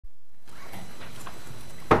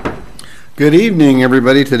Good evening,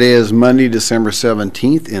 everybody. Today is Monday, December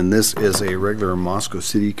 17th, and this is a regular Moscow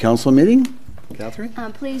City Council meeting. Catherine?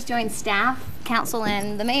 Please join staff, council,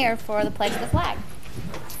 and the mayor for the pledge of the flag.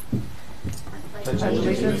 Pledge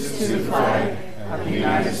allegiance to the flag of the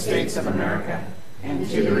United States of America and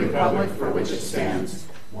to the republic for which it stands,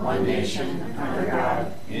 one nation, under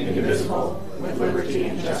God, indivisible, with liberty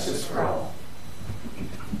and justice for all.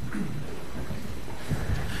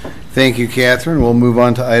 Thank you, Catherine. We'll move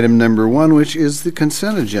on to item number 1, which is the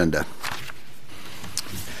consent agenda.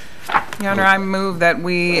 Your Honor, I move that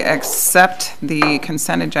we accept the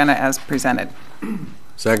consent agenda as presented.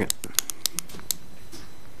 Second.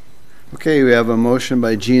 Okay, we have a motion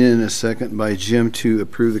by Gina and a second by Jim to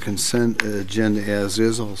approve the consent agenda as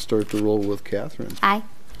is. I'll start the roll with Catherine. Aye.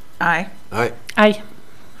 Aye. Aye. Aye.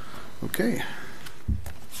 Okay.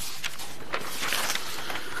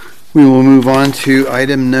 We will move on to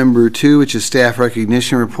item number 2, which is staff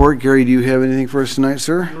recognition report. Gary, do you have anything for us tonight,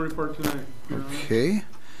 sir? No report tonight. Okay.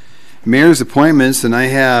 Mayor's appointments, and I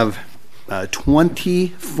have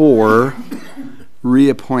 24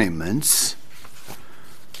 reappointments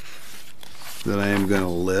that I am going to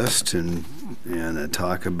list and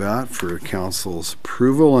talk about for council's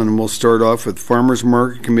approval. And we'll start off with Farmers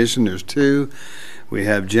Market Commission. There's 2. We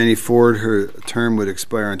have Jenny Ford. Her term would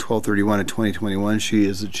expire on 12/31 of 2021. She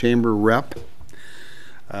is a chamber rep.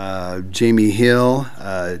 Jamie Hill,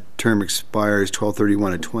 term expires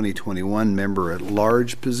 12/31 of 2021, member at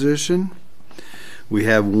large position. We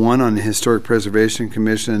have 1 on the Historic Preservation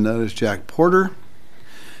Commission, and that is Jack Porter.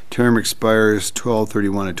 Term expires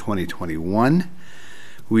 12/31 of 2021.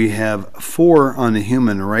 We have 4 on the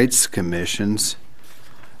Human Rights Commissions,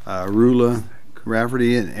 Rula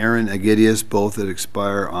Rafferty and Aaron Agidius, both that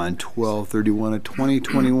expire on 12/31 of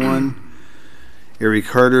 2021. Eric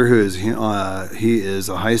Carter, who is he is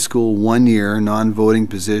a high school 1-year non-voting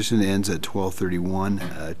position, ends at 12/31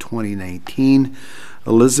 2019.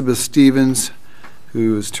 Elizabeth Stevens,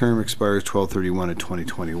 whose term expires 12/31 of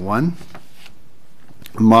 2021.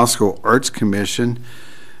 Moscow Arts Commission,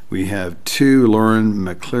 we have 2, Lauren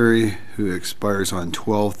McCleary, who expires on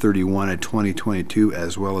 12/31 of 2022,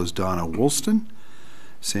 as well as Donna Woolston,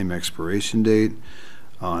 same expiration date.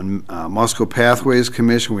 On Moscow Pathways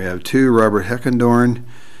Commission, we have 2, Robert Heckendorn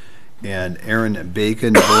and Aaron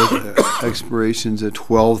Bacon, both expirations at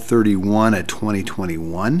 12/31 of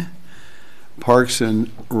 2021. Parks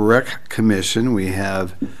and Rec Commission, we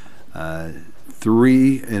have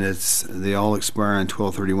 3, and they all expire on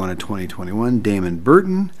 12/31 of 2021. Damon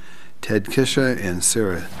Burton, Ted Kisha, and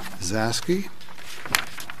Sarah Zasky.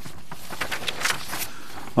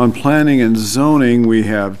 On Planning and Zoning, we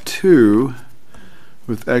have 2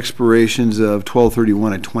 with expirations of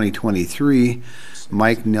 12/31 of 2023,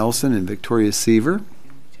 Mike Nelson and Victoria Seaver.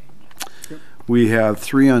 We have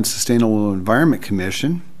 3 on Sustainable Environment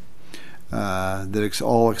Commission that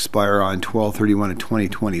all expire on 12/31 of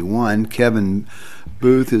 2021. Kevin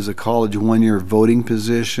Booth is a college 1-year voting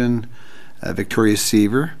position, Victoria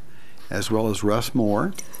Seaver, as well as Russ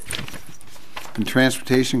Moore. In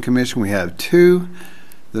Transportation Commission, we have 2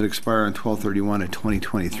 that expire on 12/31 of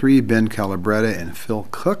 2023, Ben Calabretta and Phil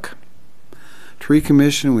Cook. Tree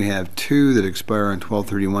Commission, we have 2 that expire on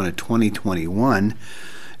 12/31 of 2021,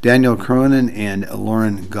 Daniel Cronin and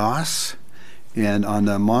Lauren Goss. And on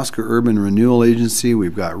the Moscow Urban Renewal Agency,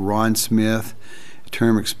 we've got Ron Smith.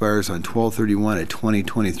 Term expires on 12/31 of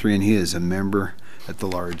 2023, and he is a member at the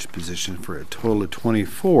large position for a total of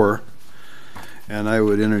 24. And I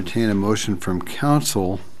would entertain a motion from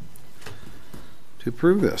council to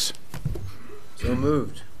approve this. So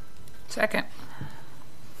moved. Second.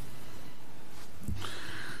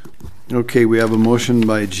 Okay, we have a motion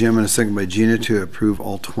by Jim and a second by Gina to approve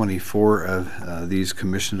all 24 of these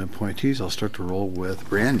commission appointees. I'll start to roll with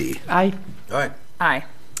Brandy. Aye. Aye. Aye.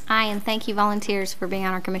 Aye, and thank you volunteers for being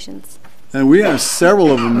on our commissions. And we have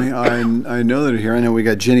several of them. I know that are here. I know we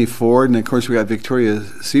got Jenny Ford, and of course we got Victoria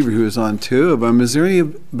Seaver, who is on 2 of them. Is there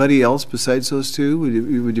anybody else besides those 2?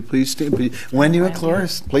 Would you please stand? Wendy McClure,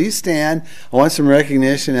 please stand. I want some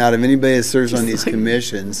recognition out of anybody that serves on these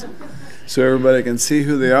commissions, so everybody can see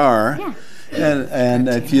who they are. Yeah. And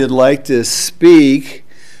if you'd like to speak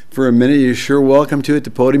for a minute, you're sure welcome to at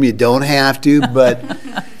the podium. You don't have to, but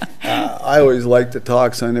I always like to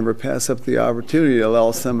talk, so I never pass up the opportunity to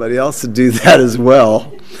allow somebody else to do that as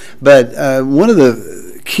well. But one of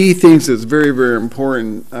the key things that's very, very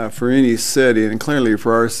important for any city, and clearly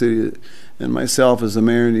for our city and myself as the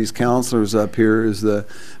mayor and these councilors up here, is the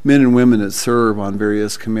men and women that serve on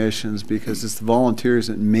various commissions, because it's the volunteers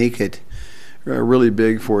that make it really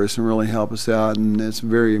big for us and really help us out, and it's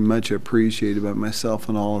very much appreciated by myself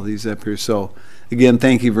and all of these up here. So, again,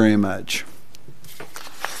 thank you very much.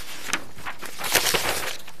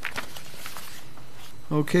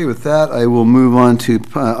 Okay, with that, I will move on to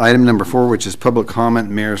item number 4, which is public comment,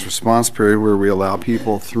 mayor's response period, where we allow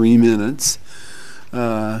people 3 minutes.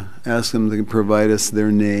 Ask them to provide us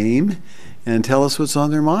their name and tell us what's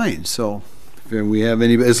on their mind. So, if we have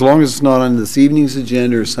any, as long as it's not on this evening's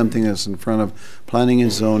agenda or something that's in front of planning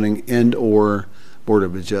and zoning and or board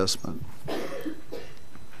of adjustment.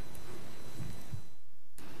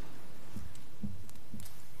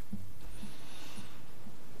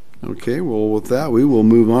 Okay, well, with that, we will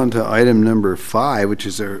move on to item number 5, which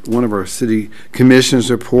is one of our city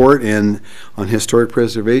commission's report. And on Historic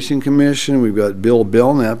Preservation Commission, we've got Bill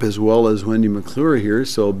Belknap as well as Wendy McClure here.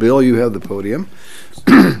 So, Bill, you have the podium.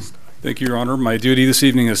 Thank you, Your Honor. My duty this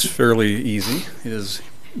evening is fairly easy. It is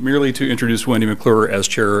merely to introduce Wendy McClure as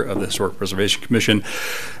chair of the Historic Preservation Commission.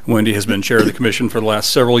 Wendy has been chair of the commission for the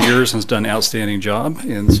last several years and has done an outstanding job,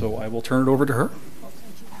 and so I will turn it over to her.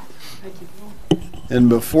 And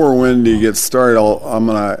before Wendy gets started, I'm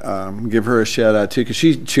going to give her a shout out too, because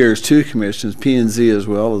she chairs 2 commissions, P&Z as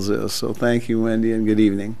well as this. So thank you, Wendy, and good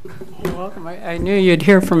evening. You're welcome. I knew you'd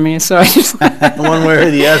hear from me, so I just one way or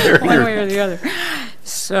the other. One way or the other.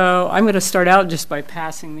 So I'm going to start out just by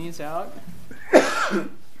passing these out. The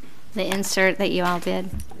insert that you all did.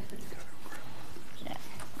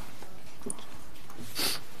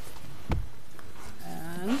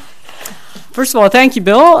 First of all, thank you,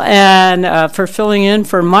 Bill, and for filling in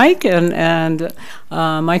for Mike and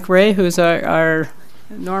Mike Ray, who's our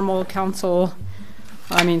normal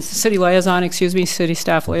city liaison, city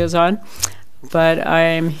staff liaison. But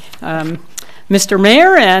I'm Mr.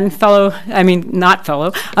 Mayor and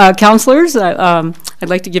counselors. I'd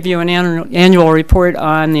like to give you an annual report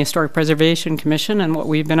on the Historic Preservation Commission and what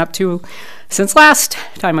we've been up to since last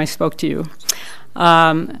time I spoke to you.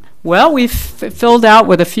 Well, we've filled out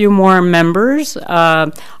with a few more members.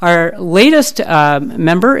 Our latest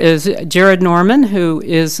member is Jared Norman, who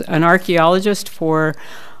is an archaeologist for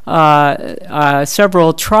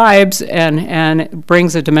several tribes and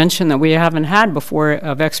brings a dimension that we haven't had before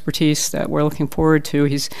of expertise that we're looking forward to.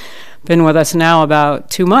 He's been with us now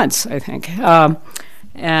about 2 months, I think.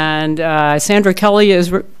 And Sandra Kelly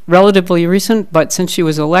is relatively recent, but since she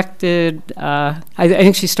was elected, I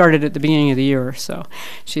think she started at the beginning of the year, so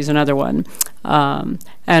she's another one.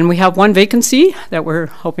 And we have 1 vacancy that we're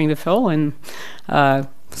hoping to fill in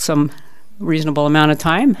some reasonable amount of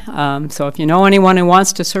time. So if you know anyone who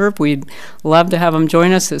wants to serve, we'd love to have them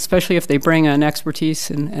join us, especially if they bring an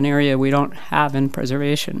expertise in an area we don't have in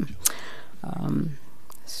preservation.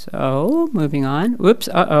 So, moving on. Whoops,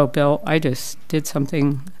 Bill, I just did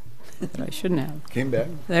something that I shouldn't have. Came back.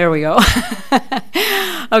 There we go.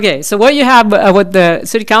 Okay, so what you have, what the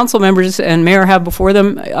city council members and mayor have before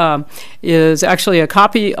them is actually a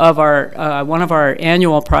copy of our one of our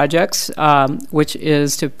annual projects, which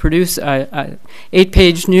is to produce a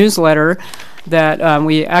 8-page newsletter that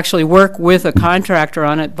we actually work with a contractor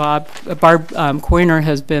on it. Barb Coiner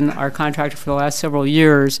has been our contractor for the last several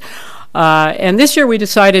years. And this year we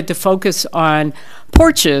decided to focus on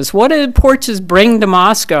porches. What did porches bring to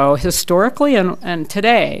Moscow historically and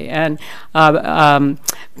today? And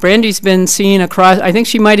Brandy's been seen across, I think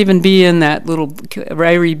she might even be in that little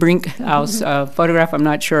Ryrie Brink house photograph. I'm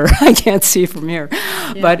not sure. I can't see from here.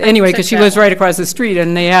 Yeah, but anyway, because she lives right across the street,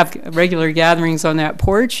 and they have regular gatherings on that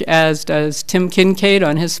porch, as does Tim Kincaid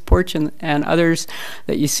on his porch and others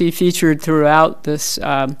that you see featured throughout this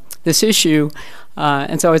issue.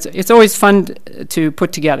 And so it's always fun to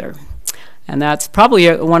put together. And that's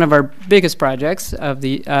probably one of our biggest projects of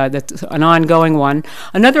that's an ongoing one.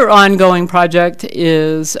 Another ongoing project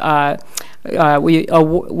is we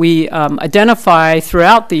identify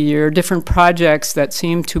throughout the year different projects that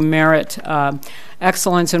seem to merit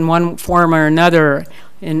excellence in one form or another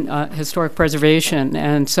in historic preservation.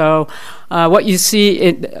 And so what you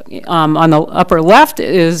see on the upper left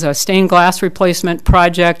is a stained glass replacement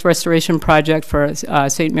project, restoration project for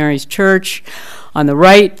St. Mary's Church. On the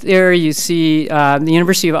right there you see the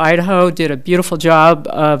University of Idaho did a beautiful job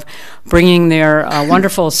of bringing their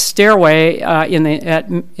wonderful stairway in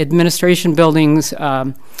the administration buildings.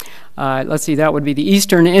 Let's see, that would be the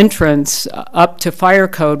eastern entrance up to fire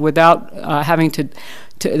code without having to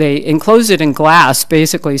they enclosed it in glass,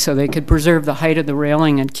 basically, so they could preserve the height of the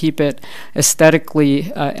railing and keep it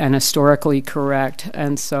aesthetically and historically correct.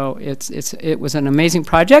 And so it was an amazing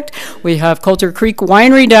project. We have Coulter Creek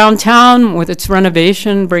Winery downtown with its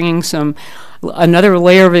renovation, bringing another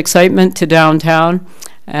layer of excitement to downtown.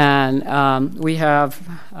 And we have,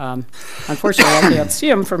 unfortunately, I can't see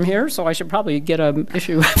them from here, so I should probably get an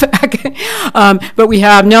issue back. But we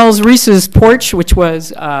have Nels Reese's porch, which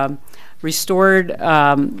was restored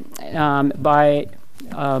by,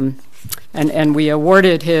 and we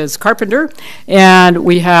awarded his carpenter. And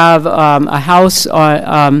we have a house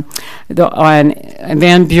on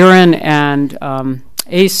Van Buren and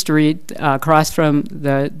A Street, across from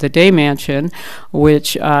the Day Mansion,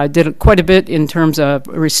 which did quite a bit in terms of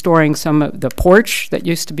restoring some of the porch that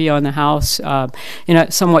used to be on the house in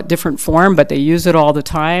a somewhat different form, but they use it all the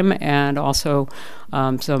time, and also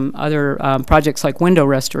some other projects like window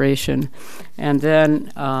restoration. And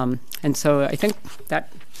then, and so I think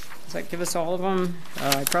that, does that give us all of them?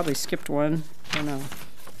 I probably skipped one. I don't know.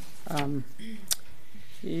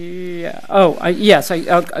 Yeah. Oh, yes.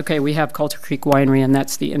 Okay. We have Coulter Creek Winery, and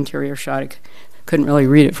that's the interior shot. I couldn't really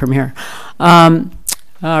read it from here.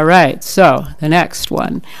 All right. So the next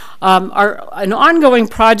one, an ongoing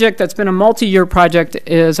project that's been a multi-year project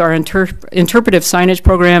is our interpretive signage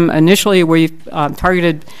program. Initially, we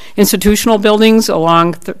targeted institutional buildings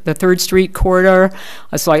along the 3rd Street corridor,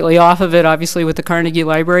 slightly off of it, obviously, with the Carnegie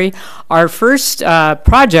Library. Our first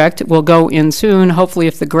project will go in soon. Hopefully,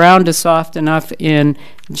 if the ground is soft enough in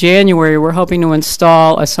January, we're hoping to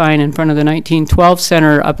install a sign in front of the 1912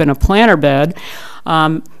 Center up in a planter bed.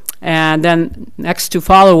 And then next to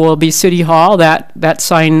follow will be City Hall. That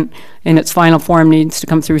sign in its final form needs to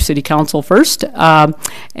come through City Council first.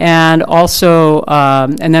 And also,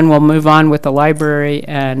 and then we'll move on with the library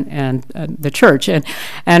and the church.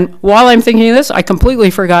 And while I'm thinking of this, I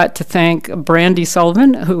completely forgot to thank Brandy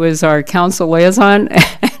Sullivan, who is our council liaison.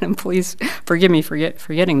 And please forgive me for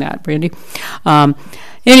forgetting that, Brandy.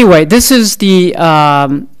 Anyway, this is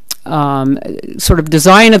the sort of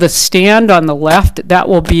design of the stand on the left. That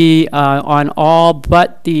will be on all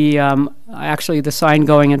but the actually the sign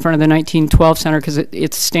going in front of the 1912 Center, because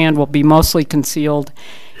its stand will be mostly concealed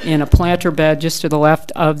in a planter bed just to the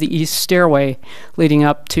left of the east stairway leading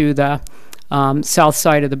up to the south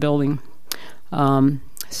side of the building. And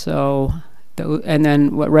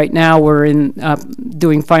then right now we're in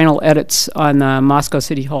doing final edits on the Moscow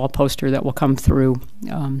City Hall poster that will come through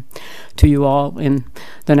to you all in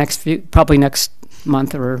the next probably next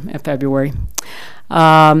month or February.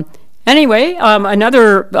 Anyway,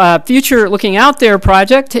 another future looking out there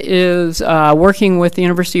project is working with the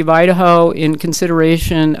University of Idaho in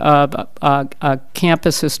consideration of a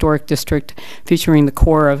campus historic district featuring the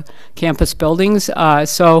core of campus buildings. Nels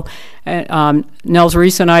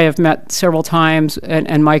Reese and I have met several times,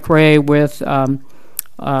 and Mike Ray with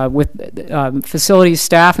facilities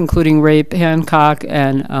staff, including Ray Hancock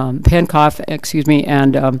and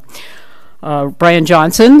Brian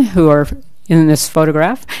Johnson, who are in this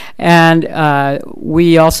photograph. And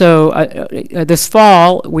we also, this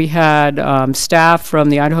fall, we had staff from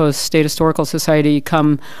the Idaho State Historical Society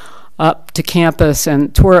come up to campus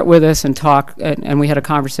and tour it with us and talk, and we had a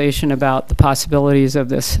conversation about the possibilities of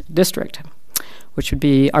this district, which would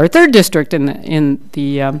be our 3rd district in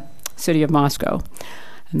the city of Moscow.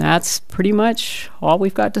 And that's pretty much all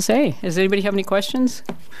we've got to say. Does anybody have any questions?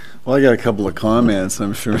 Well, I got a couple of comments.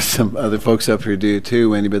 I'm sure some other folks up here do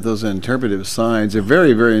too, Wendy, but those interpretive signs are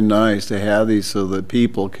very, very nice to have these so that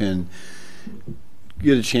people can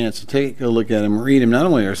get a chance to take a look at them, read them, not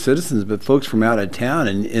only our citizens, but folks from out of town.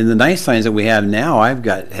 And the nice signs that we have now, I've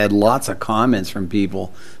had lots of comments from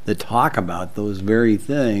people that talk about those very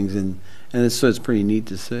things, and so it's pretty neat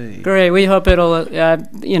to see. Great. We hope it'll,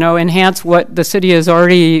 enhance what the city has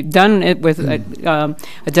already done it with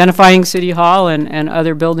identifying City Hall and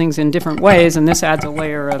other buildings in different ways, and this adds a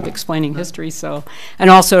layer of explaining history. So, and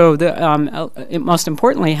also most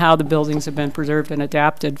importantly, how the buildings have been preserved and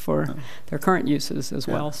adapted for their current uses as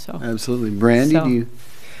well. So, absolutely, Brandy, do you?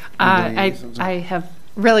 I have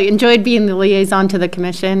really enjoyed being the liaison to the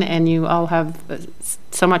commission, and you all have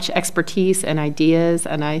so much expertise and ideas,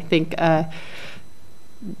 and I think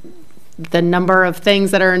the number of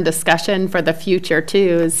things that are in discussion for the future too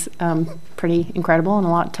is pretty incredible, and a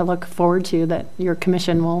lot to look forward to that your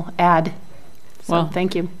commission will add. So well,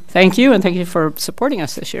 thank you. Thank you, and thank you for supporting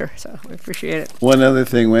us this year. So we appreciate it. One other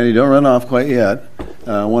thing, Wendy, don't run off quite yet.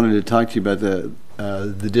 I wanted to talk to you about the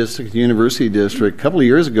district, the university district. A couple of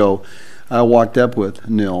years ago, I walked up with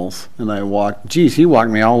Nils, and he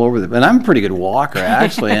walked me all over and I'm a pretty good walker,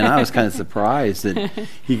 actually, and I was kind of surprised that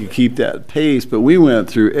he could keep that pace, but we went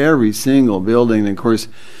through every single building, and of course,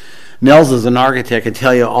 Nils is an architect and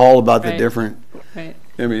tell you all about the different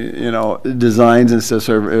I mean, designs and stuff.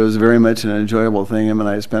 So it was very much an enjoyable thing. Him and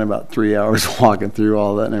I spent about 3 hours walking through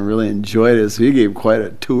all that, and I really enjoyed it. So he gave quite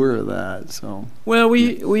a tour of that. So Well,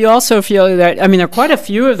 we also feel that, I mean, there are quite a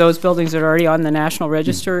few of those buildings that are already on the National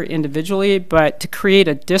Register individually, but to create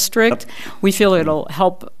a district, we feel it'll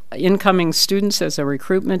help incoming students as a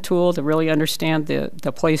recruitment tool to really understand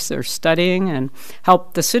the place they're studying, and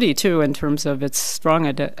help the city too in terms of its strong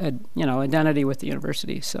identity with the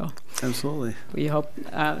university. So absolutely, we hope.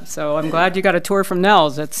 So I'm glad you got a tour from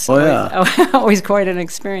Nels. It's yeah. always quite an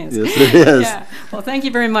experience. Yes, it is. Yeah. Well, thank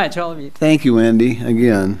you very much, all of you. Thank you, Andy,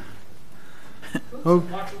 again.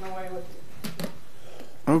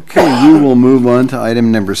 Okay, we will move on to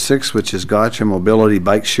item number 6, which is Gotcha Mobility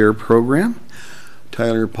Bike Share Program.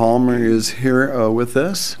 Tyler Palmer is here with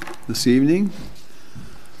us this evening.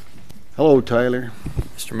 Hello, Tyler.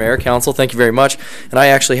 Mr. Mayor, Council, thank you very much. And I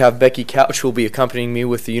actually have Becky Couch, who will be accompanying me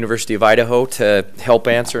with the University of Idaho to help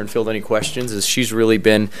answer and field any questions, as she's really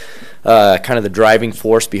been kind of the driving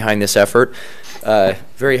force behind this effort.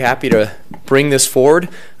 Very happy to bring this forward.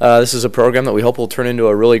 This is a program that we hope will turn into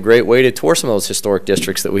a really great way to tour some of those historic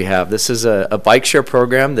districts that we have. This is a bike share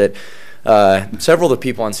program that several of the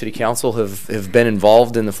people on City Council have been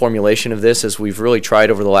involved in the formulation of this, as we've really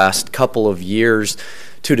tried over the last couple of years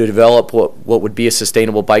to develop what would be a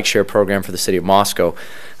sustainable bike share program for the City of Moscow.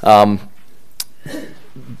 The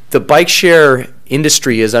bike share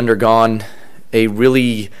industry has undergone a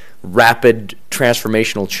really rapid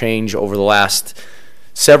transformational change over the last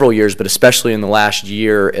several years, but especially in the last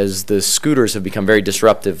year, as the scooters have become very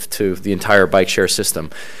disruptive to the entire bike share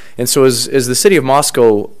system. And so as the City of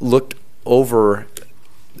Moscow looked over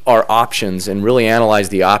our options and really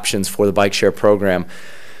analyzed the options for the bike share program,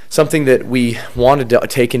 something that we wanted to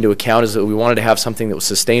take into account is that we wanted to have something that was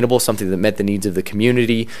sustainable, something that met the needs of the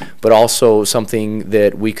community, but also something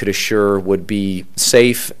that we could assure would be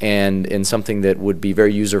safe and something that would be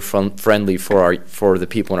very user-friendly for the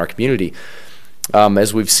people in our community.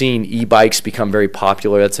 As we've seen e-bikes become very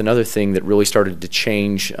popular, that's another thing that really started to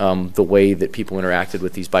change the way that people interacted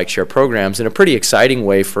with these bike share programs in a pretty exciting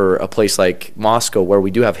way for a place like Moscow, where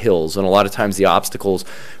we do have hills, and a lot of times the obstacles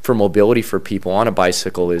for mobility for people on a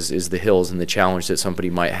bicycle is the hills and the challenge that somebody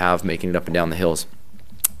might have making it up and down the hills.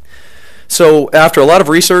 So after a lot of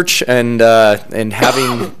research and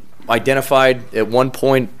having identified at one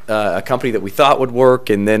point a company that we thought would work,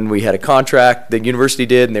 and then we had a contract the university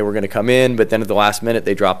did, and they were going to come in, but then at the last minute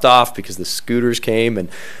they dropped off because the scooters came, and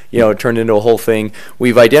it turned into a whole thing.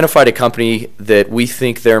 We've identified a company that we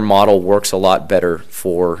think their model works a lot better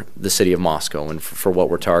for the City of Moscow and for what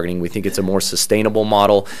we're targeting. We think it's a more sustainable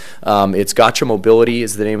model. It's Gotcha Mobility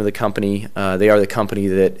is the name of the company. They are the company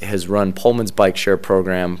that has run Pullman's bike share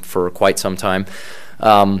program for quite some time.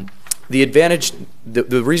 The advantage,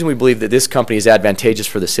 the reason we believe that this company is advantageous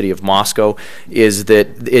for the City of Moscow is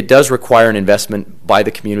that it does require an investment by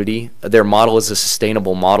the community. Their model is a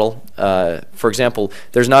sustainable model. For example,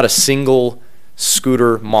 there's not a single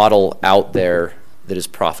scooter model out there that is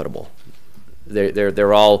profitable.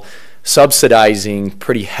 They're all subsidizing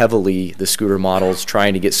pretty heavily the scooter models,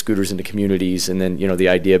 trying to get scooters into communities, and then the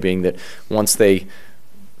idea being that once they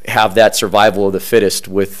have that survival of the fittest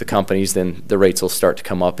with the companies, then the rates will start to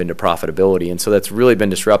come up into profitability. And so that's really been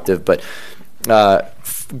disruptive. But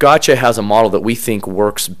Gotcha has a model that we think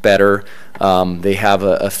works better. They have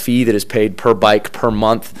a fee that is paid per bike per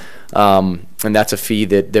month, and that's a fee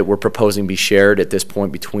that we're proposing be shared at this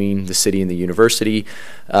point between the city and the university.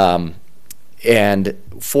 And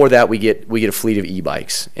for that, we get a fleet of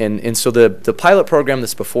e-bikes, and so the pilot program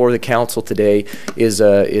that's before the council today is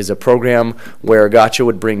a program where Gotcha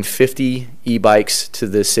would bring 50 e-bikes to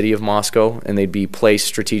the City of Moscow, and they'd be placed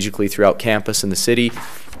strategically throughout campus in the city.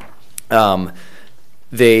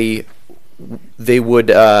 They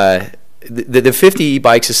would. The 50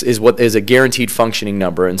 e-bikes is what is a guaranteed functioning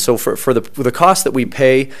number, and so for the cost that we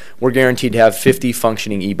pay, we're guaranteed to have 50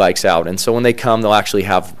 functioning e-bikes out. And so when they come, they'll actually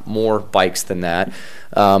have more bikes than that.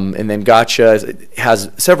 And then Gotcha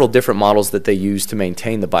has several different models that they use to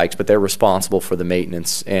maintain the bikes, but they're responsible for the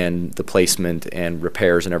maintenance and the placement and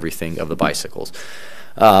repairs and everything of the bicycles.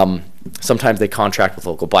 Sometimes they contract with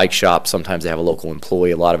local bike shops. Sometimes they have a local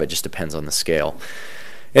employee. A lot of it just depends on the scale.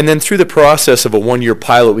 And then through the process of a one-year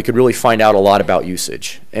pilot, we could really find out a lot about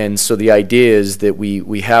usage. And so the idea is that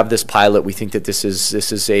we have this pilot. We think that this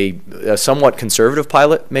is a somewhat conservative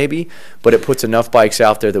pilot, maybe, but it puts enough bikes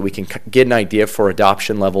out there that we can get an idea for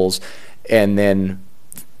adoption levels, and then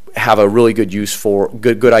have a really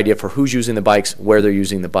good idea for who's using the bikes, where they're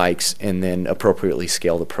using the bikes, and then appropriately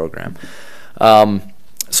scale the program.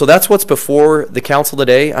 So that's what's before the council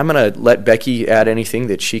today. I'm going to let Becky add anything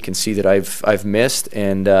that she can see that I've missed,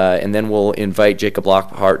 and then we'll invite Jacob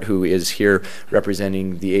Lockhart, who is here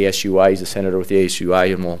representing the ASUI. He's a senator with the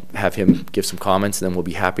ASUI, and we'll have him give some comments, and then we'll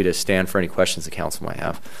be happy to stand for any questions the council might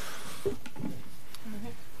have.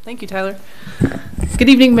 Thank you, Tyler. Good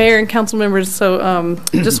evening, Mayor and council members. So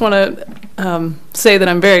just want to say that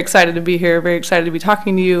I'm very excited to be here, very excited to be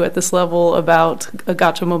talking to you at this level about a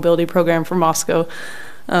gotcha mobility program for Moscow.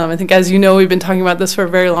 I think, as you know, we've been talking about this for a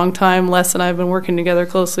very long time. Les and I have been working together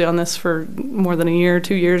closely on this for more than a year,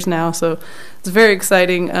 2 years now, so it's very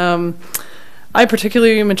exciting. I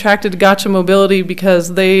particularly am attracted to Gotcha Mobility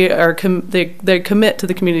because they commit to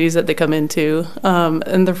the communities that they come into,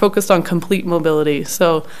 and they're focused on complete mobility.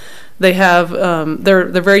 So they have they're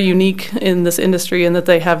very unique in this industry in that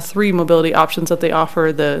they have 3 mobility options that they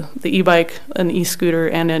offer: the e-bike, an e-scooter,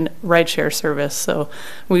 and a rideshare service. So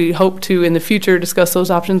we hope to in the future discuss those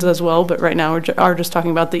options as well. But right now we are just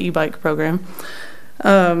talking about the e-bike program.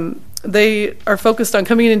 They are focused on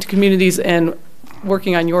coming into communities and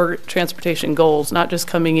working on your transportation goals, not just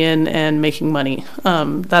coming in and making money.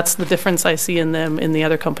 That's the difference I see in them in the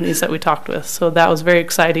other companies that we talked with. So that was very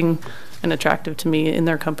exciting and attractive to me in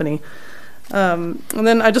their company. And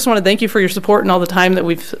then I just want to thank you for your support and all the time that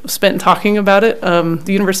we've spent talking about it.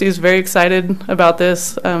 The university is very excited about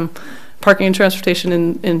this. Parking and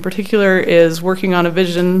Transportation in particular is working on a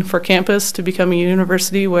vision for campus to become a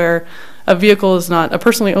university where a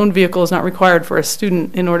personally owned vehicle is not required for a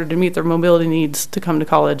student in order to meet their mobility needs to come to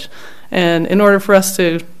college. And in order for us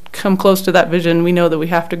to come close to that vision, we know that we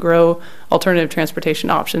have to grow alternative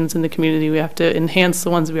transportation options in the community. We have to enhance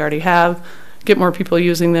the ones we already have, get more people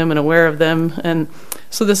using them and aware of them. And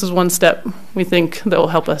so this is one step we think that will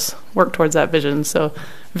help us work towards that vision. So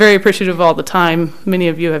very appreciative of all the time many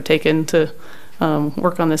of you have taken to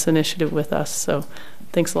work on this initiative with us. So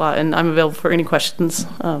thanks a lot. And I'm available for any questions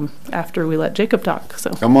after we let Jacob talk. So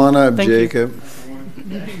come on up, Jacob.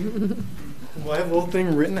 Well, I have a little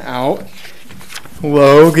thing written out.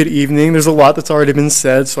 Hello, good evening. There's a lot that's already been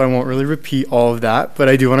said, so I won't really repeat all of that, but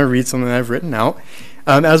I do want to read something that I've written out.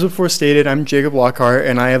 As before stated, I'm Jacob Lockhart,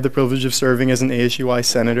 and I have the privilege of serving as an ASUI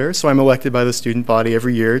senator, so I'm elected by the student body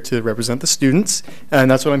every year to represent the students,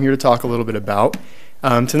 and that's what I'm here to talk a little bit about.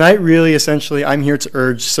 Tonight, really, essentially, I'm here to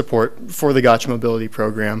urge support for the Gotcha Mobility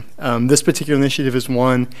Program. This particular initiative is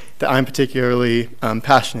one that I'm particularly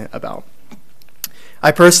passionate about.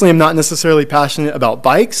 I personally am not necessarily passionate about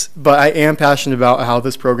bikes, but I am passionate about how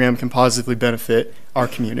this program can positively benefit our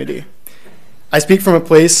community. I speak from a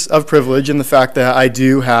place of privilege in the fact that I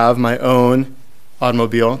do have my own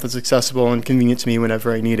automobile that's accessible and convenient to me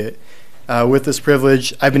whenever I need it. With this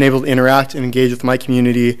privilege, I've been able to interact and engage with my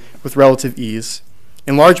community with relative ease.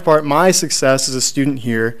 In large part, my success as a student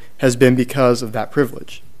here has been because of that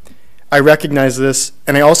privilege. I recognize this,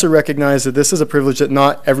 and I also recognize that this is a privilege that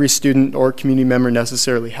not every student or community member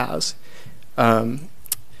necessarily has.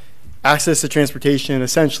 Access to transportation,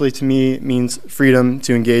 essentially, to me, means freedom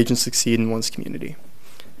to engage and succeed in one's community.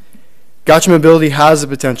 Gotcha Mobility has the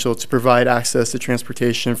potential to provide access to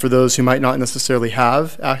transportation for those who might not necessarily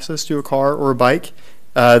have access to a car or a bike.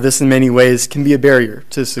 This, in many ways, can be a barrier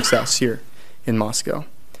to success here in Moscow.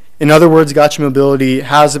 In other words, Gotcha Mobility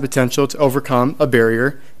has the potential to overcome a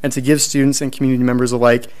barrier and to give students and community members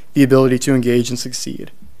alike the ability to engage and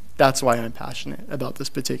succeed. That's why I'm passionate about this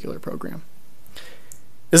particular program.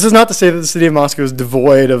 This is not to say that the city of Moscow is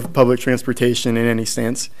devoid of public transportation in any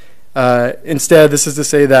sense. Instead, this is to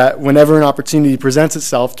say that whenever an opportunity presents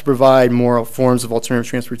itself to provide more forms of alternative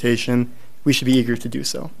transportation, we should be eager to do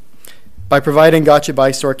so. By providing Gotcha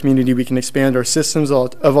bikes to our community, we can expand our systems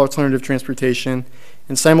of alternative transportation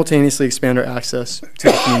and simultaneously expand our access to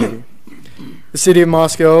the community. The city of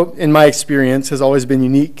Moscow, in my experience, has always been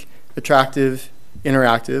unique, attractive,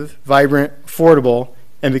 interactive, vibrant, affordable,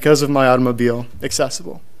 and because of my automobile,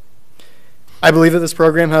 accessible. I believe that this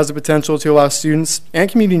program has the potential to allow students and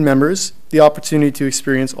community members the opportunity to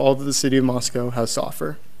experience all that the city of Moscow has to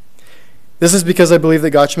offer. This is because I believe that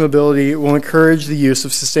Gotcha Mobility will encourage the use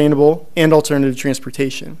of sustainable and alternative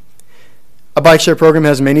transportation. A bike share program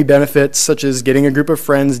has many benefits, such as getting a group of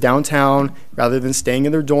friends downtown rather than staying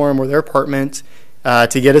in their dorm or their apartment,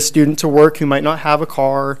 to get a student to work who might not have a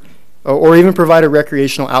car, or even provide a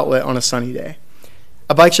recreational outlet on a sunny day.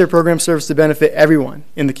 A bike share program serves to benefit everyone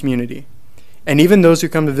in the community, and even those who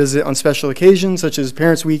come to visit on special occasions, such as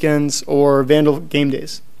parents' weekends or Vandal game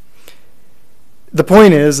days. The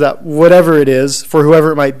point is that whatever it is, for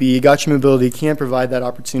whoever it might be, Gotcha Mobility can provide that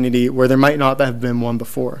opportunity where there might not have been one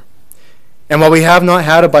before. And while we have not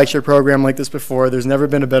had a bike share program like this before, there's never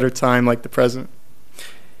been a better time like the present.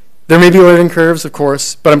 There may be learning curves, of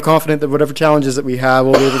course, but I'm confident that whatever challenges that we have,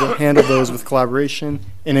 we'll be able to handle those with collaboration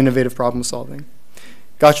and innovative problem solving.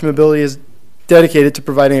 Gotcha Mobility is dedicated to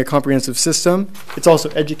providing a comprehensive system. It's also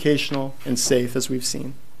educational and safe, as we've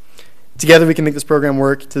seen. Together, we can make this program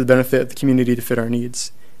work to the benefit of the community to fit our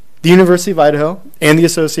needs. The University of Idaho and the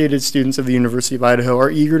associated students of the University of Idaho are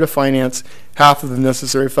eager to finance half of the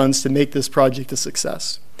necessary funds to make this project a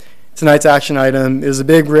success. Tonight's action item is a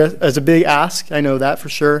big ask, I know that for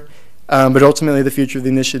sure, but ultimately the future of the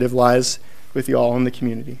initiative lies with you all in the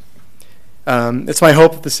community. It's my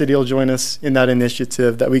hope that the city will join us in that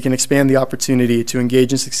initiative, that we can expand the opportunity to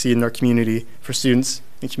engage and succeed in our community for students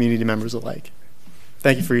and community members alike.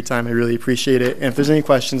 Thank you for your time. I really appreciate it. And if there's any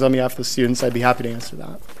questions on behalf of the students, I'd be happy to answer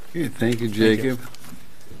that. Okay, thank you, Jacob.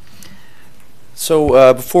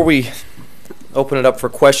 So before we open it up for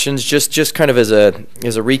questions, just kind of as a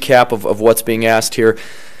recap of what's being asked here,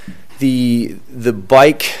 the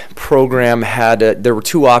bike program had there were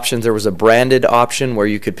two options. There was a branded option where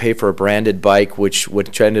you could pay for a branded bike, which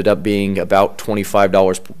ended up being about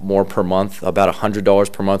 $25 more per month, about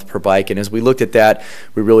 $100 per month per bike. And as we looked at that,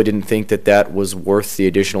 we really didn't think that was worth the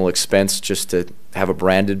additional expense just to have a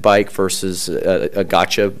branded bike versus a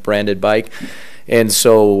Gotcha branded bike. And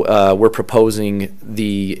so we're proposing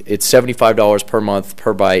it's $75 per month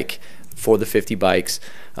per bike for the 50 bikes.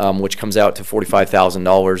 Which comes out to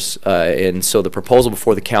 $45,000, and so the proposal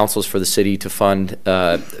before the council is for the city to fund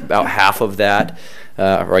about half of that,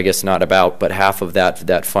 or I guess not about, but half of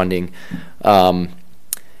that funding. And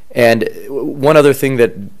one other thing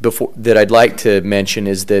that I'd like to mention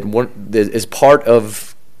is that as part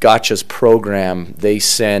of Gotcha's program, they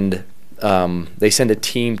send a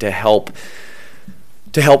team to help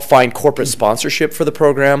find corporate sponsorship for the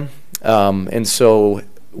program, and so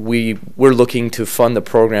we're looking to fund the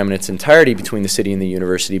program in its entirety between the city and the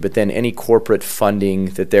university, but then any corporate funding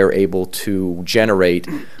that they're able to generate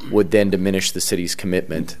would then diminish the city's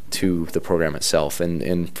commitment to the program itself.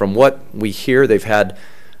 And from what we hear, they've had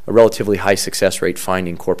a relatively high success rate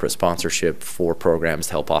finding corporate sponsorship for programs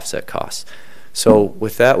to help offset costs. So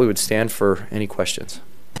with that, we would stand for any questions.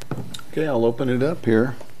 Okay, I'll open it up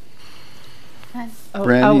here.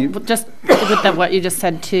 Just with what you just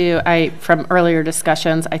said too, from earlier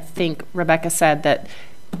discussions, I think Rebecca said that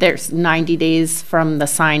there's 90 days from the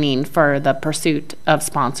signing for the pursuit of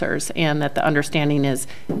sponsors, and that the understanding is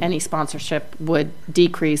any sponsorship would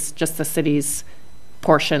decrease just the city's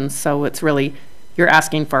portion. So it's really, you're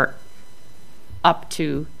asking for up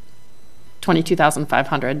to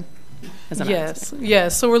 $22,500.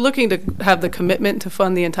 Yes. So we're looking to have the commitment to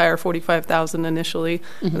fund the entire $45,000 initially,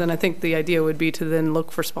 Mm-hmm. and then I think the idea would be to then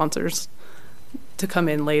look for sponsors to come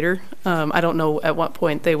in later. I don't know at what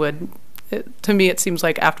point they would. To me, it seems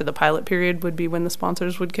like after the pilot period would be when the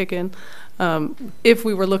sponsors would kick in. If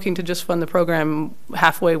we were looking to just fund the program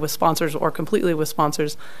halfway with sponsors or completely with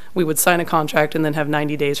sponsors, we would sign a contract and then have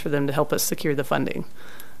 90 days for them to help us secure the funding.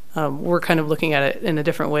 We're kind of looking at it in a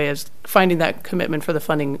different way, as finding that commitment for the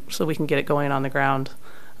funding so we can get it going on the ground,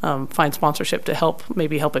 find sponsorship to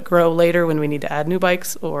maybe help it grow later when we need to add new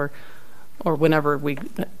bikes, or whenever we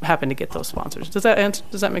happen to get those sponsors. Does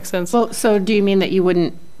that make sense? Well, so do you mean that you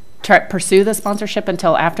wouldn't pursue the sponsorship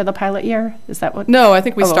until after the pilot year? Is that what? No, I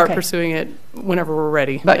think we start pursuing it whenever we're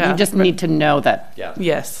ready. But you just need to know that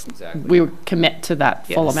yes, exactly. we would commit to that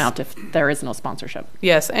full amount if there is no sponsorship.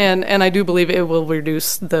 Yes, and I do believe it will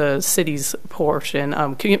reduce the city's portion.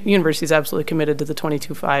 University is absolutely committed to the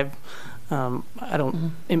 22.5. I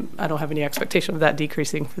don't have any expectation of that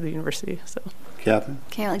decreasing for the university. So. Catherine?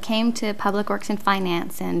 Okay, well, it came to Public Works and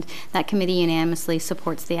Finance, and that committee unanimously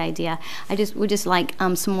supports the idea. Would just like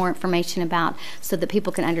some more information about, so that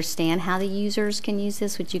people can understand how the users can use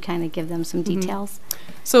this. Would you kind of give them some details?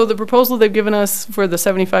 So the proposal they've given us for the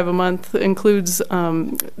 $75 a month includes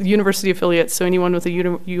university affiliates, so anyone with a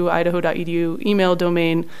uidaho.edu email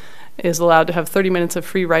domain is allowed to have 30 minutes of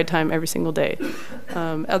free ride time every single day.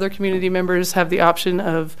 Other community members have the option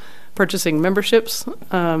of purchasing memberships,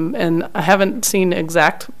 and I haven't seen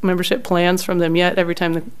exact membership plans from them yet. Every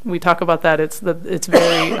time that we talk about that, it's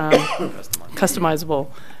very customizable.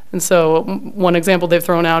 And so one example they've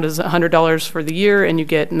thrown out is $100 for the year, and you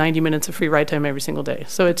get 90 minutes of free ride time every single day.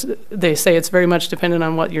 So they say it's very much dependent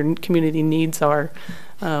on what your community needs are.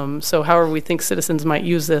 So however we think citizens might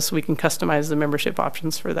use this, we can customize the membership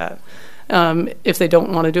options for that. If they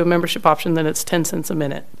don't want to do a membership option, then it's 10 cents a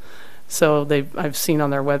minute. So I've seen on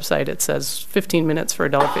their website it says 15 minutes for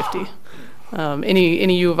 $1.50.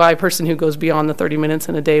 Any U of I person who goes beyond the 30 minutes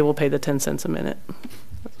in a day will pay the 10 cents a minute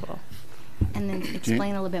as well. And then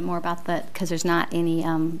explain a little bit more about that, because there's not any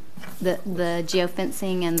the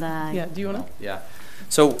geofencing and the. Yeah. Do you want to? Yeah.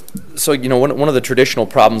 So one of the traditional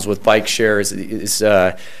problems with bike share is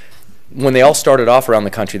when they all started off around the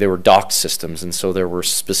country, they were docked systems, and so there were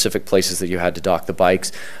specific places that you had to dock the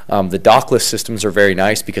bikes. The dockless systems are very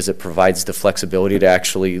nice because it provides the flexibility to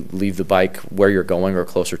actually leave the bike where you're going or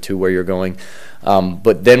closer to where you're going.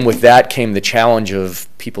 But then with that came the challenge of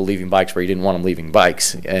people leaving bikes where you didn't want them leaving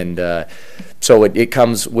bikes. And so it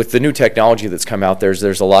comes with the new technology that's come out.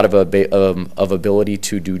 There's a lot of ability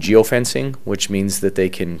to do geofencing, which means that they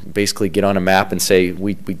can basically get on a map and say,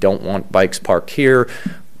 we don't want bikes parked here,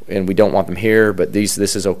 and we don't want them here, but this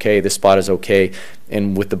is okay, this spot is okay.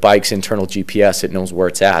 And with the bike's internal GPS, it knows where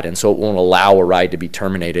it's at, and so it won't allow a ride to be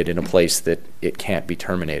terminated in a place that it can't be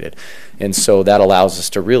terminated. And so that allows us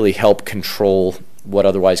to really help control what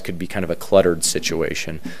otherwise could be kind of a cluttered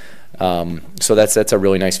situation. So that's a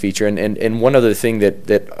really nice feature. And one other thing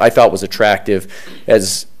that I thought was attractive,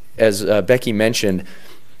 as Becky mentioned,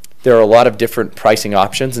 there are a lot of different pricing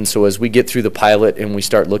options, and so as we get through the pilot and we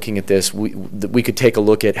start looking at this, we could take a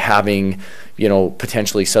look at having,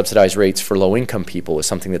 potentially subsidized rates for low-income people is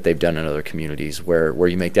something that they've done in other communities where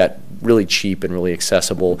you make that really cheap and really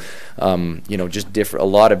accessible. Just a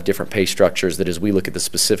lot of different pay structures that as we look at the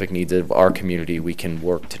specific needs of our community, we can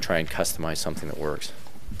work to try and customize something that works.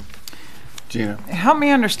 Gina. Help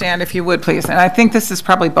me understand, if you would, please, and I think this is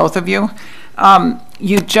probably both of you.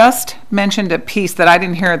 You just mentioned a piece that I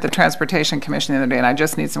didn't hear at the Transportation Commission the other day, and I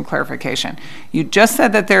just need some clarification. You just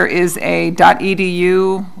said that there is a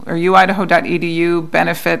 .edu or uidaho.edu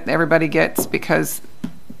benefit everybody gets because,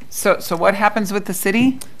 so what happens with the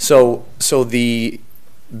city? So the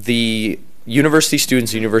university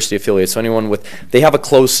students, university affiliates, so anyone they have a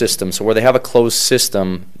closed system. So where they have a closed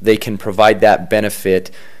system, they can provide that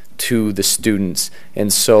benefit to the students,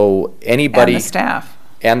 and so anybody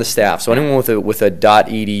and the staff. So anyone with a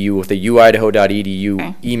 .edu, with a uidaho.edu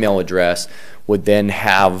Okay. email address would then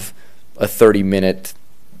have a 30-minute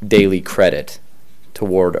daily credit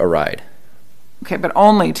toward a ride. Okay, but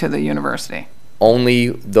only to the university. Only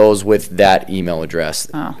those with that email address.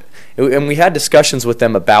 Oh. And we had discussions with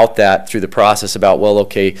them about that through the process about, well,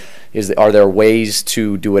 okay, are there ways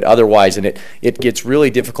to do it otherwise? And it gets really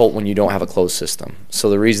difficult when you don't have a closed system. So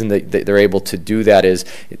the reason that they're able to do that is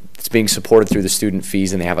it's being supported through the student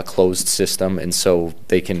fees, and they have a closed system, and so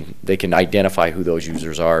they can identify who those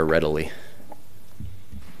users are readily.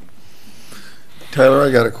 Tyler,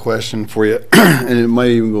 I got a question for you, and it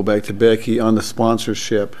might even go back to Becky on the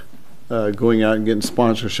sponsorship. Going out and getting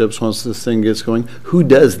sponsorships once this thing gets going. Who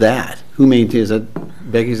does that? Who maintains that?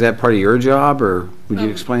 Becky, is that part of your job, or would you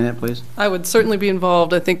explain that, please? I would certainly be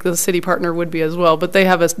involved. I think the city partner would be as well, but they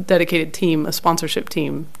have a dedicated team, a sponsorship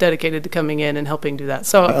team, dedicated to coming in and helping do that.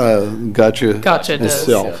 So Gotcha does.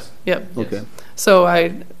 itself. Yep. Okay. So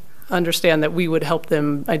I understand that we would help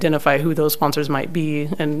them identify who those sponsors might be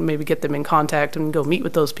and maybe get them in contact and go meet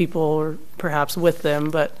with those people or perhaps with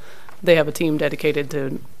them, but they have a team dedicated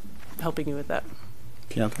to helping you with that.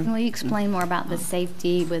 Catherine? Will you explain more about the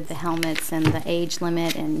safety with the helmets and the age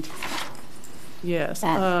limit and Yes.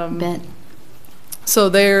 that bit? So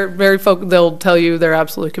they're very they'll tell you they're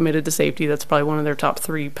absolutely committed to safety. That's probably one of their top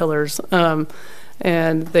 3 pillars.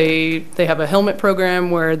 And they have a helmet program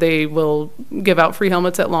where they will give out free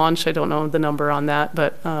helmets at launch. I don't know the number on that,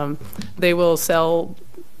 but they will sell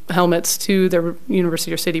helmets to their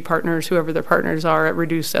university or city partners, whoever their partners are,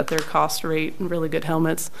 at their cost rate, and really good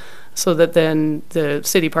helmets, so that then the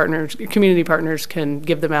city partners, community partners can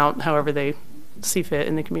give them out however they see fit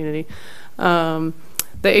in the community. The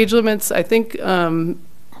age limits, I think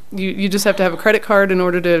you just have to have a credit card in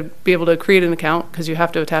order to be able to create an account, because you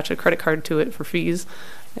have to attach a credit card to it for fees.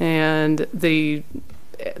 And the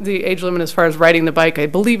age limit as far as riding the bike, I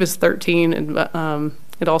believe, is 13, and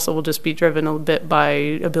it also will just be driven a bit by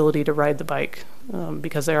ability to ride the bike,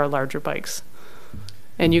 because they are larger bikes.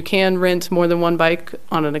 And you can rent more than one bike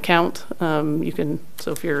on an account. You can,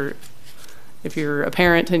 so if you're a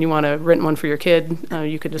parent and you want to rent one for your kid,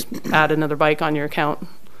 you could just add another bike on your account.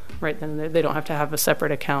 Right then, they don't have to have a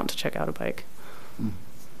separate account to check out a bike.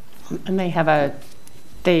 And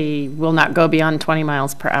they will not go beyond 20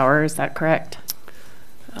 miles per hour, is that correct?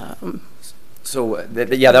 That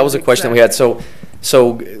was a question that we had. So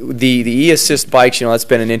the e-assist bikes, that's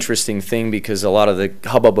been an interesting thing, because a lot of the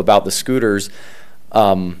hubbub about the scooters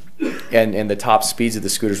and the top speeds of the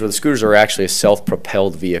scooters, where the scooters are actually a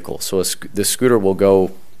self-propelled vehicle. So the scooter will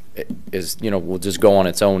will just go on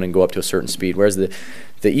its own and go up to a certain speed, whereas the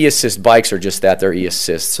e-assist bikes are just that, they're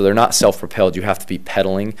e-assist, so they're not self-propelled. You have to be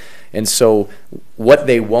pedaling, and so what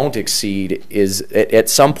they won't exceed is at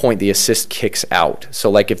some point the assist kicks out.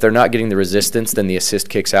 So like if they're not getting the resistance, then the assist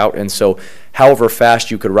kicks out, and so however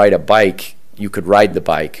fast you could ride a bike you could ride the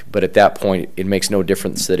bike, but at that point, it makes no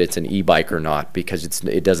difference that it's an e-bike or not, because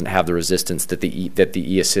it doesn't have the resistance that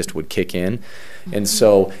the e-assist would kick in. And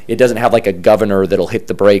so it doesn't have like a governor that'll hit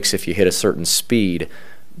the brakes if you hit a certain speed,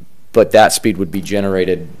 but that speed would be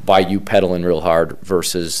generated by you pedaling real hard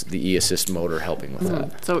versus the e-assist motor helping with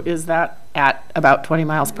that. So is that at about 20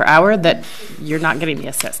 miles per hour that you're not getting the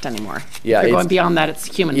assist anymore? Yeah, if you're going beyond that, it's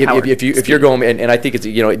human If, powered. if you're going, and I think it's,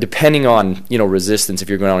 depending on, resistance, if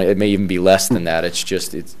you're going on, it may even be less than that. It's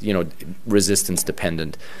just, resistance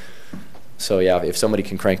dependent. So yeah, if somebody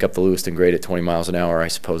can crank up the Lewiston grade at 20 miles an hour, I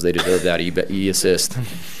suppose they deserve that e-assist.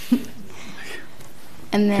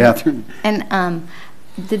 And then, Catherine? And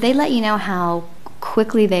did they let you know how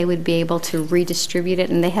quickly they would be able to redistribute it?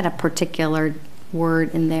 And they had a particular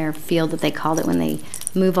word in their field that they called it when they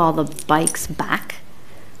move all the bikes back.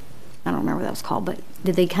 I don't remember what that was called, but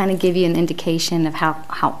did they kind of give you an indication of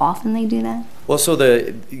how often they do that? Well, so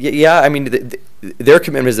their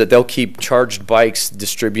commitment is that they'll keep charged bikes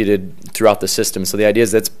distributed throughout the system. So the idea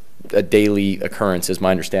is that's a daily occurrence, is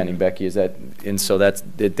my understanding, Becky, is that, and so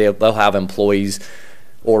they'll have employees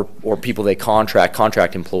or people they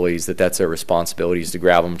contract employees, that's their responsibility, is to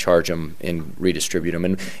grab them, charge them, and redistribute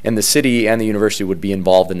them. And the city and the university would be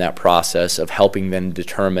involved in that process of helping them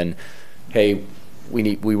determine, hey,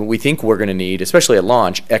 we think we're going to need, especially at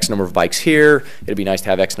launch, X number of bikes here. It'd be nice to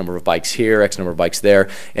have X number of bikes here, X number of bikes there.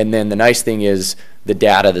 And then the nice thing is the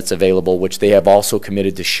data that's available, which they have also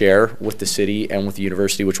committed to share with the city and with the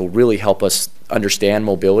university, which will really help us understand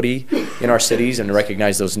mobility in our cities and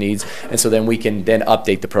recognize those needs. And so then we can then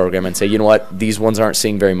update the program and say, you know what, these ones aren't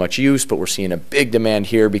seeing very much use, but we're seeing a big demand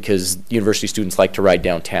here because university students like to ride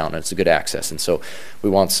downtown and it's a good access. And so we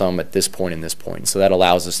want some at this point and this point. So that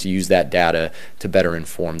allows us to use that data to better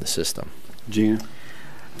inform the system. Gina?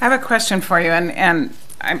 I have a question for you, and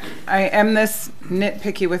I am this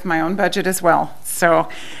nitpicky with my own budget as well. So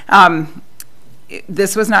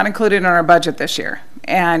this was not included in our budget this year.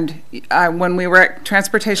 And when we were at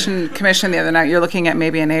Transportation Commission the other night, you're looking at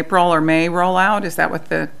maybe an April or May rollout. Is that what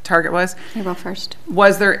the target was? April 1st.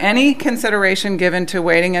 Was there any consideration given to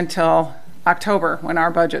waiting until October when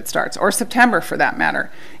our budget starts, or September for that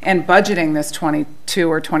matter, and budgeting this $22,000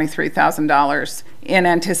 or $23,000 in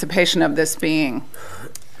anticipation of this being?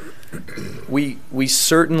 We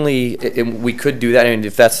certainly, we could do that, and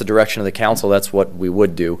if that's the direction of the council, that's what we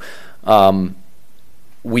would do.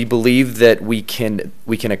 We believe that we can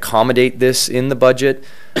accommodate this in the budget.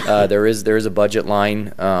 There is a budget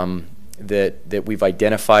line that we've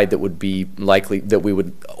identified that would be likely that we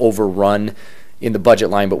would overrun in the budget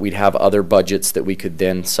line, but we'd have other budgets that we could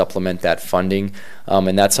then supplement that funding,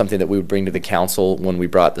 and that's something that we would bring to the council when we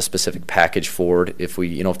brought the specific package forward. If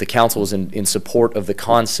if the council was in support of the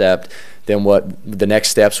concept, then what the next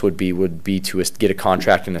steps would be to get a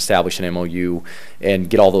contract and establish an MOU and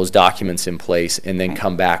get all those documents in place, and then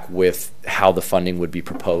come back with how the funding would be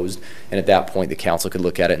proposed. And at that point, the council could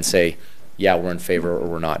look at it and say, yeah, we're in favor or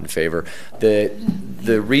we're not in favor.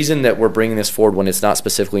 The reason that we're bringing this forward when it's not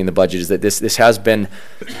specifically in the budget is that this has been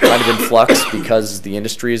kind of in flux because the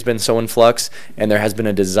industry has been so in flux, and there has been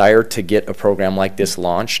a desire to get a program like this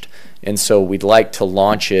launched. And so we'd like to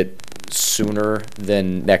launch it sooner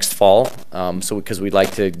than next fall, because we'd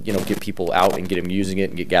like to get people out and get them using it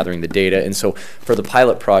and get gathering the data. And so for the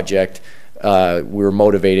pilot project, we were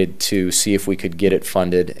motivated to see if we could get it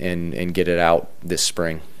funded and get it out this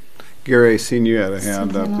spring. Gary, I seen you had a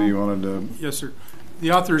hand up that you wanted to. Yes, sir.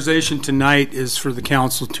 The authorization tonight is for the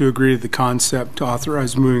council to agree to the concept to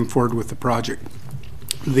authorize moving forward with the project.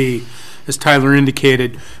 As Tyler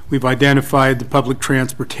indicated, we've identified the public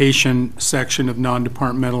transportation section of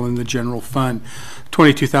non-departmental in the general fund.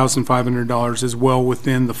 $22,500 is well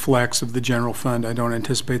within the flex of the general fund. I don't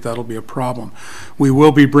anticipate that'll be a problem. We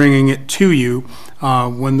will be bringing it to you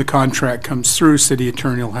when the contract comes through. City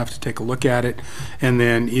attorney will have to take a look at it, and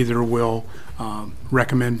then either will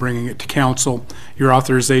recommend bringing it to council. Your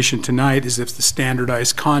authorization tonight is if the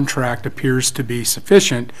standardized contract appears to be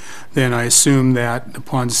sufficient, then I assume that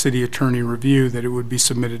upon city attorney review that it would be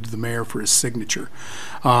submitted to the mayor for his signature.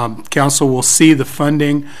 Council will see the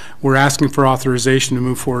funding. We're asking for authorization to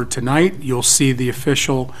move forward tonight. You'll see the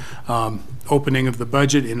official opening of the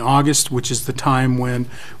budget in August, which is the time when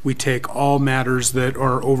we take all matters that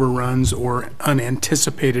are overruns or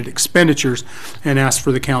unanticipated expenditures and ask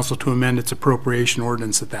for the council to amend its appropriation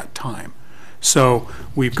ordinance at that time. So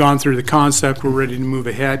we've gone through the concept. We're ready to move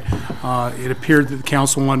ahead. It appeared that the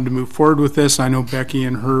council wanted to move forward with this. I know Becky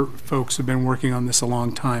and her folks have been working on this a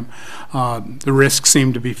long time. The risks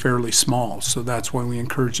seem to be fairly small, so that's why we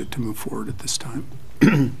encourage it to move forward at this time.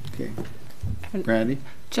 Okay. Randy?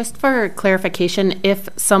 Just for clarification, if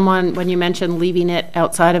someone, when you mentioned leaving it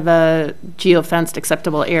outside of a geofenced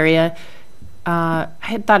acceptable area, I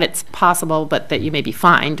had thought it's possible, but that you may be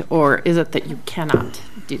fined, or is it that you cannot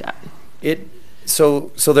do that?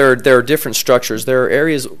 So there are different structures. There are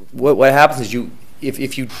areas. What happens is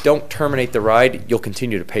if you don't terminate the ride, you'll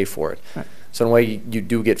continue to pay for it. Right. So in a way, you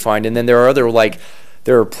do get fined. And then there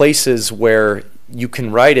are places where you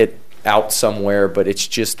can ride it out somewhere, but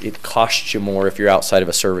it costs you more if you're outside of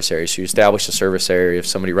a service area. So you establish a service area. If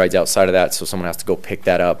somebody rides outside of that, so someone has to go pick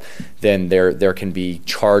that up, then there can be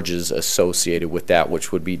charges associated with that,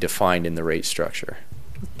 which would be defined in the rate structure.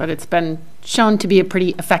 But it's been shown to be a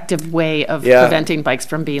pretty effective way of preventing bikes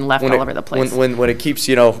from being left all over the place. When it keeps,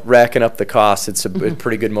 racking up the costs, it's a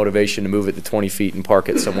pretty good motivation to move it to 20 feet and park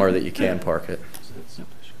it somewhere that you can park it.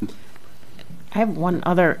 I have one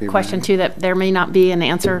other question too, that there may not be an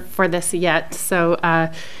answer for this yet. So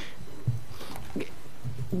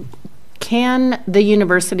can the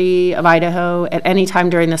University of Idaho at any time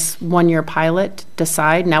during this 1-year pilot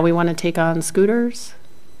decide now we want to take on scooters?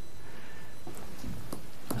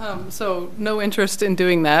 So no interest in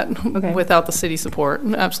doing that without the city support.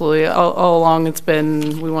 Absolutely. All along it's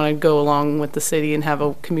been, we want to go along with the city and have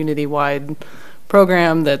a community-wide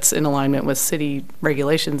program that's in alignment with city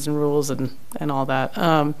regulations and rules and all that.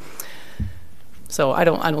 So I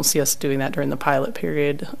don't see us doing that during the pilot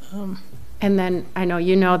period. And then I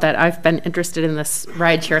know that I've been interested in this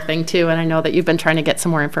rideshare thing too, and I know that you've been trying to get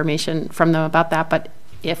some more information from them about that, but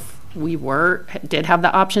if we did have the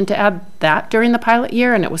option to add that during the pilot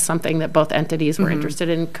year, and it was something that both entities were interested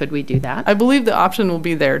in, could we do that? I believe the option will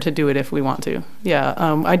be there to do it if we want to. Yeah,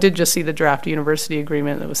 I did just see the draft university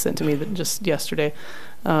agreement that was sent to me just yesterday,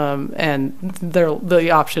 and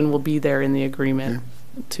the option will be there in the agreement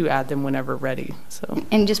to add them whenever ready. So.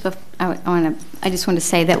 And just I just want to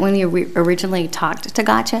say that when we originally talked to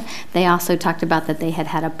Gotcha, they also talked about that they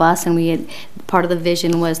had a bus, and part of the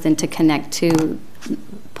vision was then to connect to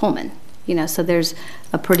Pullman, so there's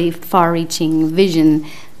a pretty far-reaching vision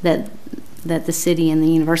that the city and the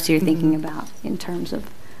university are thinking about in terms of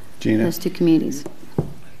those two communities.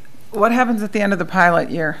 What happens at the end of the pilot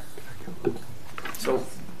year? So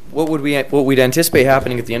what we'd anticipate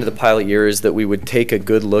happening at the end of the pilot year is that we would take a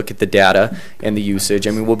good look at the data and the usage.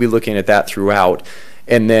 I mean, we'll be looking at that throughout,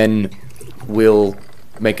 and then we'll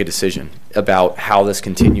make a decision about how this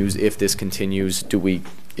continues. If this continues,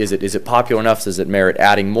 is it popular enough? Does it merit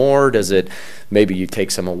adding more? Does it maybe you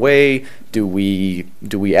take some away? Do we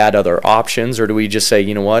add other options, or do we just say,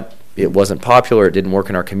 you know what, it wasn't popular, it didn't work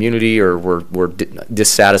in our community, or we're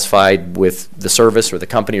dissatisfied with the service or the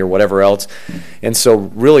company or whatever else? And so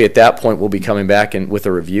really at that point we'll be coming back with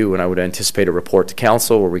a review, and I would anticipate a report to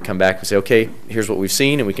council where we come back and say, okay, here's what we've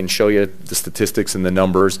seen, and we can show you the statistics and the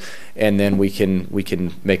numbers, and then we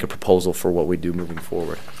can make a proposal for what we do moving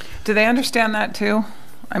forward. Do they understand that too?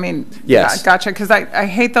 I mean, yes. Gotcha, because I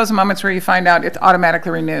hate those moments where you find out it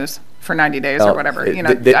automatically renews for 90 days or whatever.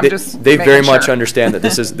 They very much understand that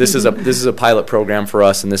this is a pilot program for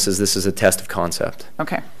us, and this is a test of concept.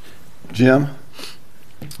 Okay. Jim,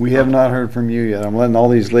 we have not heard from you yet. I'm letting all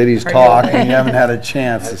these ladies talk, and you haven't had a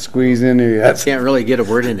chance to squeeze in here yet. I can't really get a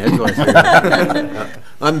word in edgewise.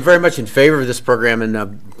 I'm very much in favor of this program, and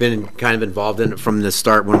I've been kind of involved in it from the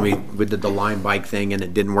start when we did the line bike thing, and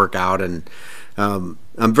it didn't work out. And I'm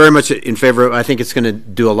very much in favor of, I think it's going to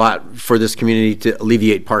do a lot for this community to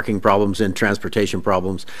alleviate parking problems and transportation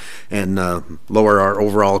problems, and lower our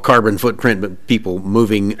overall carbon footprint, but people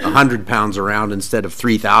moving 100 pounds around instead of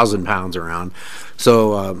 3,000 pounds around.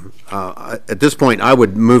 So at this point, I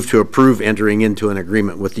would move to approve entering into an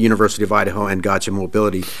agreement with the University of Idaho and Gotcha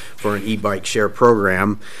Mobility for an e-bike share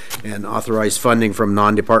program, and authorize funding from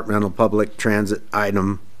non-departmental public transit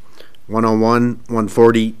item 101,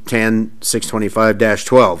 140, 10,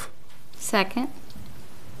 625-12. Second.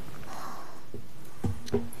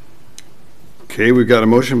 Okay, we've got a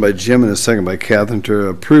motion by Jim and a second by Catherine to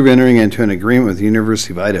approve entering into an agreement with the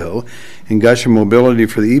University of Idaho and Gotcha Mobility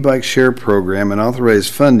for the e-bike share program, and authorize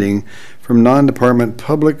funding from non-department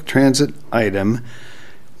public transit item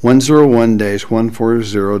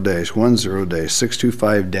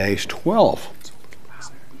 101-140-10-625-12.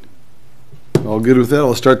 All good with that?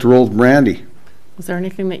 I'll start the roll with Randy. Was there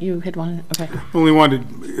anything that you had wanted? Okay. Only wanted,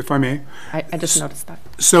 if I may. I just noticed that.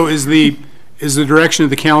 So is the direction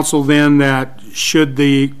of the council then that should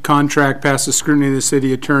the contract pass the scrutiny of the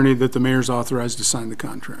city attorney, that the mayor's authorized to sign the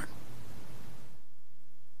contract?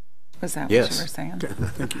 Was that Yes. what you were saying? Okay,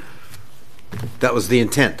 thank you. That was the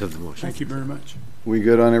intent of the motion. Thank you very much. We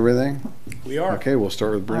good on everything? We are. Okay, we'll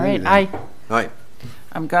start with All Brandy right. then. Aye.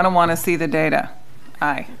 I'm going to want to see the data.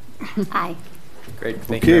 Aye. Aye. Great, thank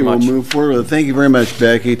you Okay, very we'll much. move forward. Thank you very much,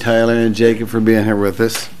 Becky, Tyler, and Jacob for being here with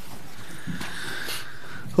us.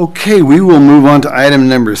 Okay, we will move on to item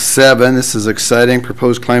number 7. This is exciting.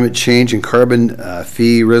 Proposed climate change and carbon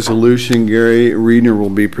fee resolution. Gary Reedner will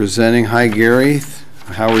be presenting. Hi, Gary.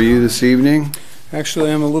 How are you this evening?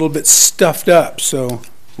 Actually, I'm a little bit stuffed up, so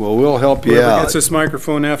Well, we'll help you whoever out. gets this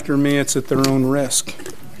microphone after me, it's at their own risk.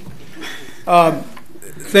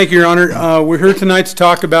 Thank you, Your Honor. We're here tonight to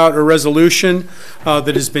talk about a resolution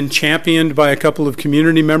that has been championed by a couple of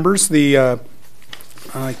community members. I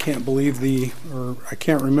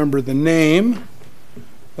can't remember the name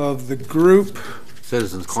of the group.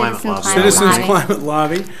 Citizens Climate Lobby. Citizens Climate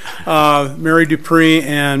Lobby. Mary Dupree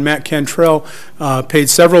and Matt Cantrell paid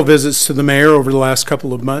several visits to the mayor over the last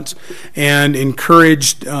couple of months and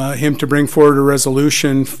encouraged him to bring forward a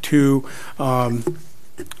resolution to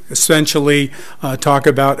essentially talk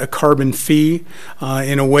about a carbon fee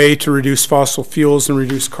in a way to reduce fossil fuels and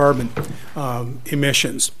reduce carbon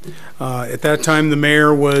emissions. At that time, the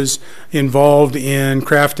mayor was involved in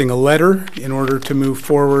crafting a letter in order to move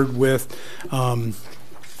forward with the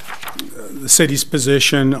city's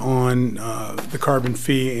position on the carbon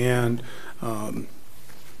fee and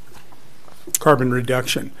carbon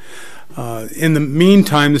reduction. In the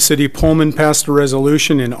meantime, the city of Pullman passed a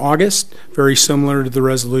resolution in August, very similar to the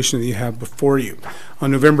resolution that you have before you.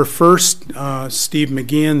 On November 1st, Steve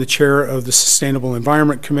McGeehan, the chair of the Sustainable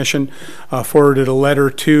Environment Commission, forwarded a letter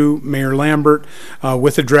to Mayor Lambert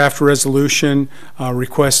with a draft resolution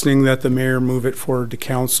requesting that the mayor move it forward to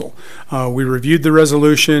council. We reviewed the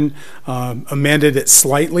resolution, amended it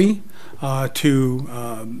slightly, to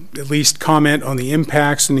at least comment on the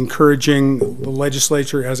impacts and encouraging the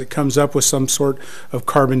legislature as it comes up with some sort of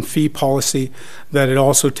carbon fee policy, that it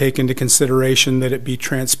also take into consideration that it be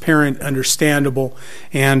transparent, understandable,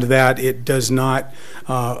 and that it does not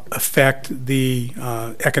affect the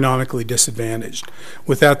economically disadvantaged.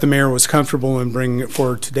 With that, the mayor was comfortable in bringing it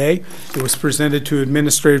forward today. It was presented to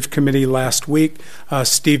Administrative Committee last week.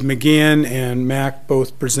 Steve McGeehan and Mac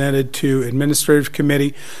both presented to Administrative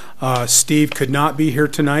Committee. Steve could not be here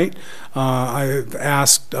tonight. I've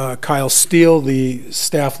asked Kyle Steele, the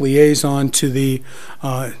staff liaison to the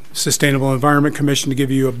Sustainable Environment Commission, to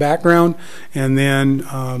give you a background, and then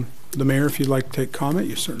the mayor, if you'd like to take comment,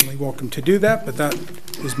 you're certainly welcome to do that, but that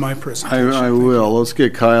is my presentation. I will. Let's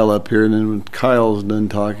get Kyle up here, and then when Kyle's done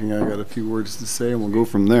talking, I've got a few words to say, and we'll go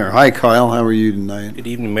from there. Hi, Kyle. How are you tonight? Good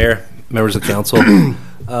evening, Mayor, members of council.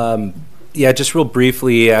 Yeah, just real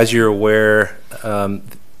briefly, as you're aware,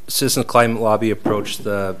 Citizens Climate Lobby approached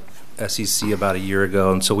the SEC about a year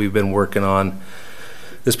ago, and so we've been working on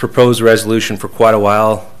this proposed resolution for quite a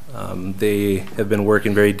while. They have been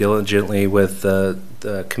working very diligently with the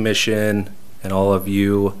commission and all of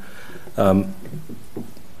you.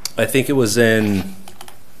 I think it was in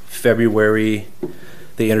February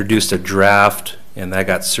they introduced a draft, and that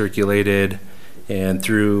got circulated, and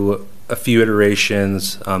through a few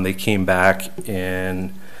iterations they came back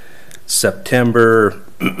in September.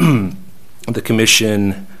 The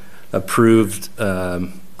commission approved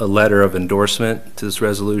a letter of endorsement to this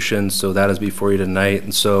resolution, so that is before you tonight.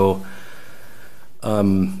 And so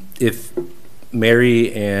if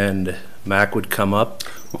Mary and Mac would come up.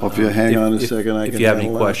 Well, if you hang on a second, I can. If you have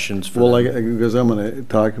any questions for well, them. because I'm going to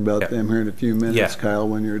talk about Yeah. them here in a few minutes, Yeah. Kyle,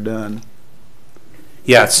 when you're done.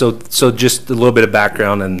 Yeah, so just a little bit of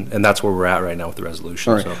background, and that's where we're at right now with the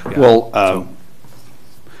resolution. All right. So, yeah. Well,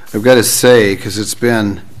 I've got to say, because it's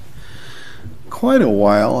been quite a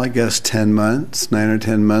while, I guess 10 months, 9 or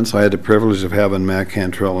 10 months, I had the privilege of having Matt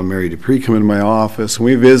Cantrell and Mary Dupree come into my office, and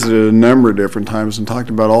we visited a number of different times and talked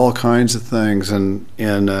about all kinds of things. And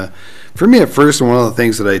for me at first, one of the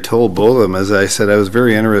things that I told both of them, as I said, I was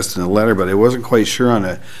very interested in the letter, but I wasn't quite sure on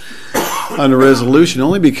a resolution,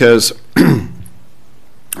 only because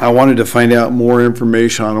I wanted to find out more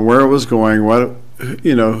information on where it was going, what,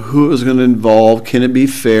 you know, who it was going to involve, can it be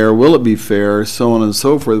fair, will it be fair, so on and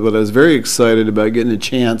so forth. But I was very excited about getting a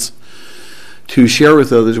chance to share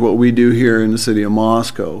with others what we do here in the city of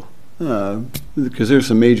Moscow, because there's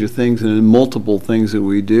some major things and multiple things that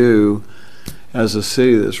we do as a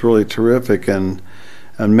city that's really terrific. And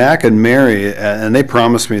Mac and Mary, and they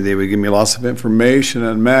promised me they would give me lots of information,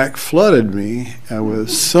 and Mac flooded me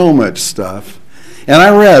with so much stuff. And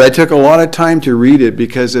I took a lot of time to read it,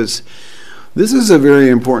 because this is a very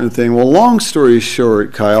important thing. Well, long story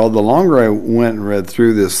short, Kyle, the longer I went and read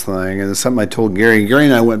through this thing, and it's something I told Gary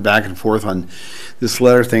and I went back and forth on this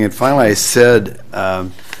letter thing, and finally I said,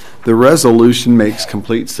 the resolution makes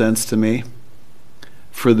complete sense to me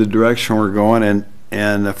for the direction we're going,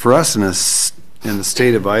 and for us in the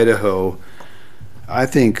state of Idaho, I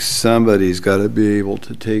think somebody's got to be able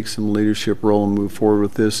to take some leadership role and move forward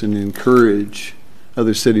with this and encourage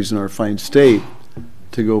other cities in our fine state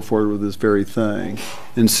to go forward with this very thing.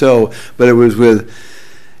 And so, but it was with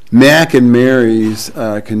Mac and Mary's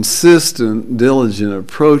consistent, diligent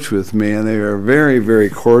approach with me, and they were very, very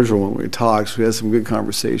cordial when we talked. So we had some good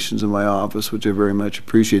conversations in my office, which I very much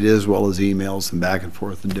appreciate, as well as emails and back and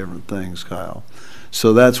forth and different things, Kyle.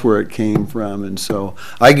 So that's where it came from, and so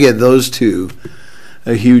I get those two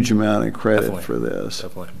a huge amount of credit Definitely. for this.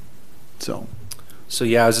 Definitely. So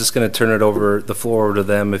yeah, I was just going to turn the floor over to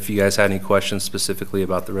them if you guys had any questions specifically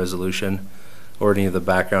about the resolution or any of the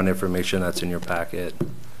background information that's in your packet.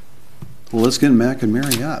 well, let's get Mac and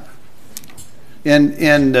Mary up. And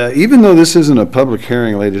even though this isn't a public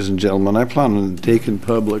hearing, ladies and gentlemen, I plan on taking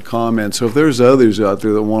public comments. So if there's others out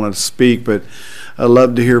there that want to speak, but I'd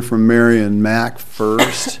love to hear from Mary and Mac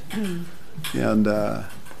first, and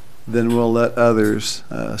then we'll let others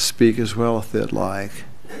speak as well if they'd like.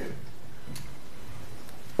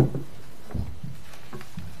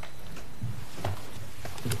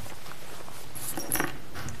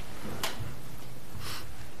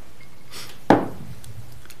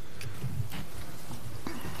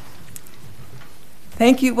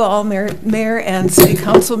 Thank you all, Mayor and City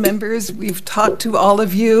Council members. We've talked to all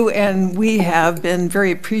of you, and we have been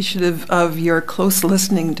very appreciative of your close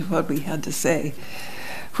listening to what we had to say.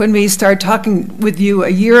 When we started talking with you a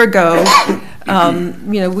year ago,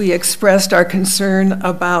 we expressed our concern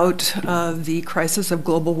about the crisis of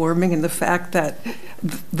global warming and the fact that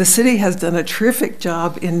the city has done a terrific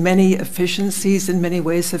job in many efficiencies, in many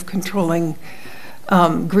ways of controlling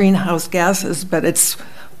greenhouse gases, but it's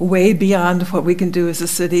way beyond what we can do as a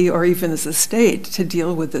city or even as a state to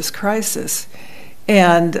deal with this crisis.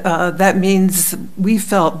 And that means we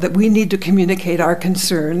felt that we need to communicate our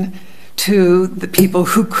concern to the people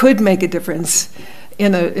who could make a difference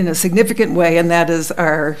in a significant way, and that is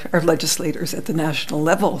our legislators at the national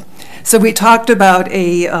level. So we talked about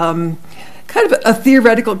a kind of a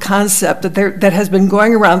theoretical concept that has been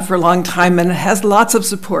going around for a long time and it has lots of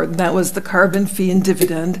support, and that was the carbon fee and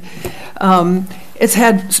dividend. It's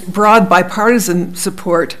had broad bipartisan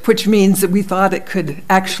support, which means that we thought it could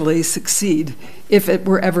actually succeed if it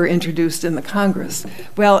were ever introduced in the Congress.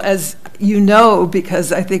 Well, as you know,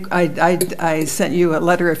 because I think I sent you a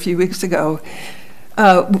letter a few weeks ago,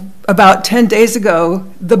 about 10 days ago,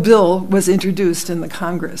 the bill was introduced in the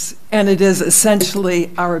Congress, and it is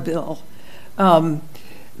essentially our bill.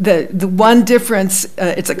 The one difference,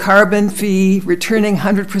 it's a carbon fee, returning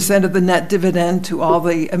 100% of the net dividend to all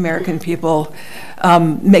the American people,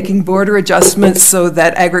 making border adjustments so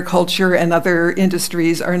that agriculture and other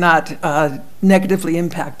industries are not negatively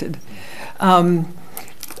impacted.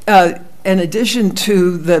 In addition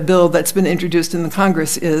to the bill that's been introduced in the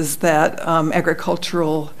Congress is that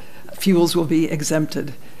agricultural fuels will be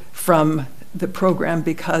exempted from the program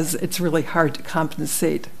because it's really hard to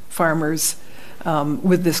compensate farmers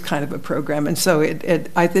with this kind of a program. And so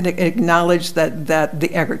I think it acknowledged that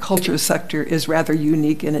the agriculture sector is rather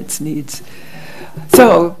unique in its needs.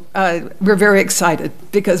 So we're very excited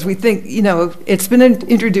because we think, it's been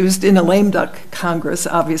introduced in a lame duck Congress,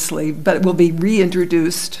 obviously, but it will be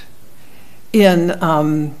reintroduced in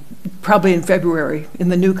probably in February in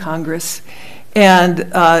the new Congress.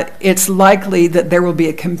 And it's likely that there will be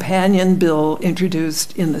a companion bill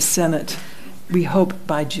introduced in the Senate, we hope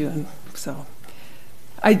by June. So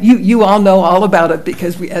you all know all about it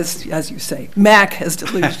because we, as you say, Mac has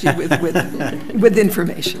deluged you with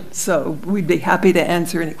information. So we'd be happy to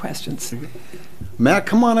answer any questions. Mac,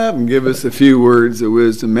 come on up and give us a few words of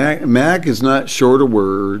wisdom. Mac is not short of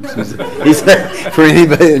words. He's for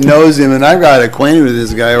anybody that knows him, and I've got acquainted with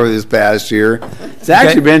this guy over this past year. It's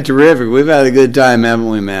actually been terrific. We've had a good time, haven't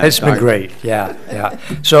we, Mac? It's been great, yeah.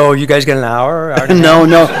 So you guys got an hour?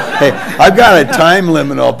 No. Hey, I've got a time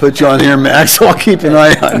limit I'll put you on here, Mac, so I'll keep an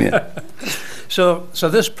eye on you. So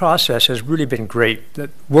this process has really been great,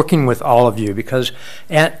 working with all of you, because,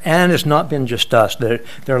 and it's not been just us. There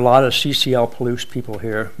are a lot of CCL Palouse people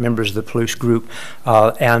here, members of the Palouse group,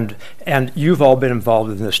 and you've all been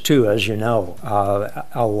involved in this too, as you know,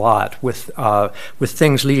 a lot, with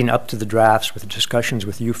things leading up to the drafts, with discussions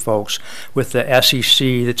with you folks, with the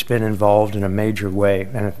SEC that's been involved in a major way,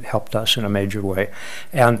 and it helped us in a major way.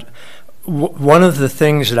 And one of the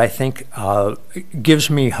things that I think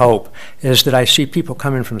gives me hope is that I see people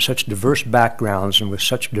coming from such diverse backgrounds and with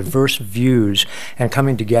such diverse views and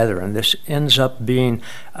coming together, and this ends up being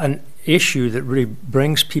an issue that really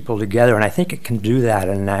brings people together, and I think it can do that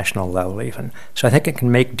at a national level even. So I think it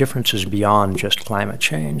can make differences beyond just climate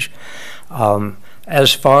change.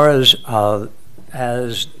 As far as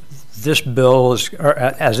this bill is, or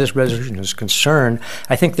as this resolution is concerned,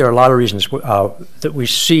 I think there are a lot of reasons that we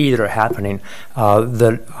see that are happening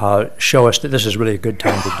that show us that this is really a good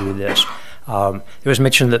time to do this. It was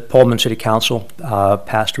mentioned that Pullman City Council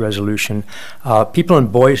passed a resolution. People in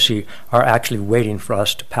Boise are actually waiting for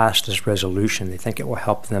us to pass this resolution. They think it will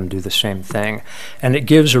help them do the same thing. And it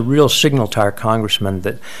gives a real signal to our congressmen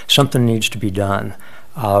that something needs to be done.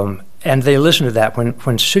 And they listen to that.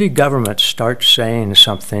 When city government starts saying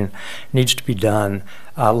something needs to be done,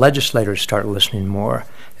 legislators start listening more.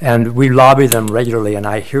 And we lobby them regularly, and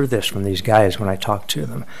I hear this from these guys when I talk to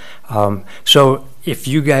them. So if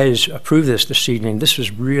you guys approve this evening, this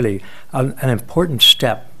is really an important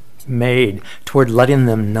step made toward letting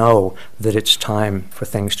them know that it's time for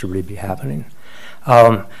things to really be happening.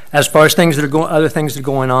 As far as things that are other things that are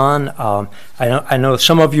going on, I know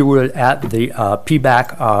some of you were at the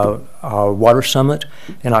PBAC Water Summit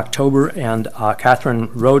in October, and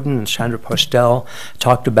Catherine Roden and Sandra Postel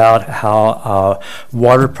talked about how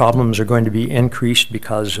water problems are going to be increased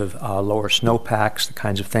because of lower snowpacks, the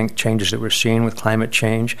kinds of changes that we're seeing with climate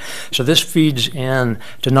change. So this feeds in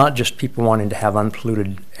to not just people wanting to have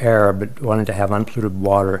unpolluted air, but wanting to have unpolluted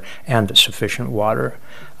water and sufficient water.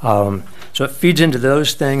 So it feeds into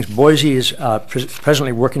those things. Boise is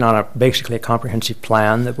presently working on basically a comprehensive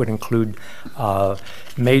plan that would include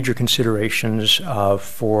major considerations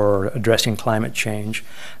for addressing climate change.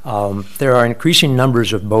 There are increasing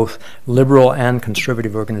numbers of both liberal and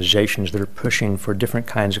conservative organizations that are pushing for different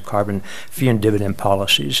kinds of carbon fee and dividend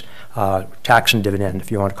policies, tax and dividend, if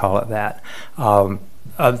you want to call it that. One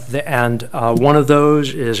of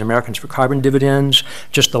those is Americans for Carbon Dividends.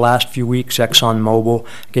 Just the last few weeks, ExxonMobil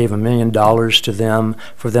gave $1 million to them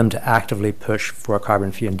for them to actively push for a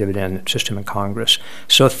carbon fee and dividend system in Congress.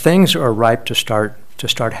 So things are ripe to start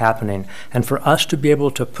happening, and for us to be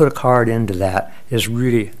able to put a card into that is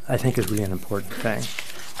really, I think, is really an important thing.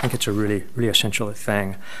 I think it's a really, really essential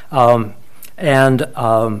thing.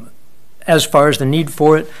 As far as the need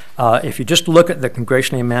for it, if you just look at the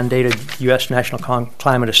congressionally mandated U.S. National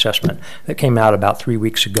Climate Assessment that came out about 3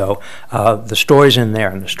 weeks ago, the story's in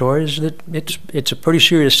there, and the story is that it's a pretty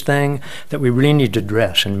serious thing that we really need to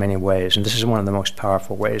address in many ways, and this is one of the most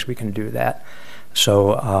powerful ways we can do that.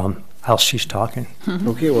 So I'll cease talking.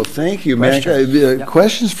 Okay, well, thank you, Mac.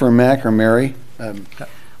 Questions for Mac or Mary?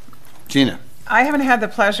 Gina. I haven't had the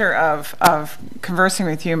pleasure of conversing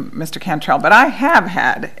with you, Mr. Cantrell, but I have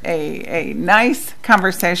had a nice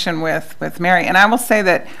conversation with Mary. And I will say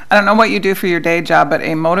that I don't know what you do for your day job, but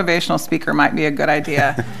a motivational speaker might be a good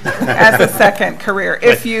idea as a second career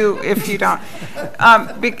if you don't.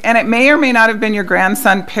 And it may or may not have been your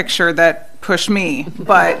grandson picture that pushed me,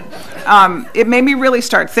 but it made me really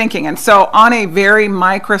start thinking. And so on a very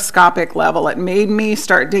microscopic level, it made me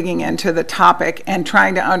start digging into the topic and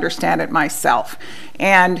trying to understand it myself.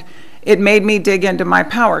 And it made me dig into my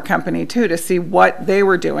power company too to see what they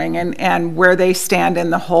were doing and where they stand in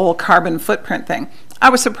the whole carbon footprint thing. I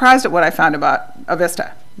was surprised at what I found about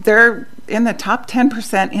Avista. They're in the top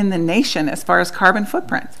 10% in the nation as far as carbon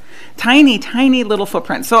footprints. Tiny, tiny little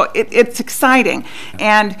footprints. So it's exciting.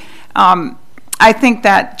 And I think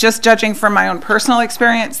that just judging from my own personal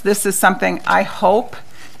experience, this is something I hope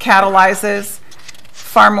catalyzes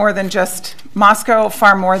far more than just Moscow,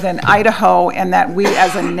 far more than Idaho, and that we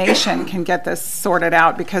as a nation can get this sorted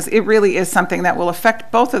out, because it really is something that will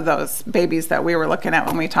affect both of those babies that we were looking at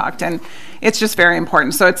when we talked, and it's just very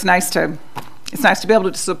important. So it's nice to be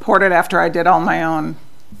able to support it after I did all my own.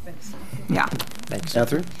 Thanks. Yeah. Thanks.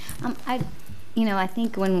 Catherine? I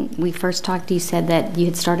think when we first talked, you said that you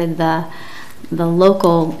had started the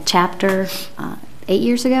local chapter 8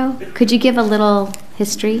 years ago. Could you give a little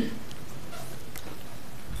history?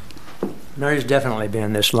 Mary's definitely been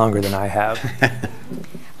in this longer than I have.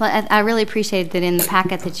 Well, I really appreciate that in the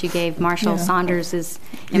packet that you gave Marshall Saunders'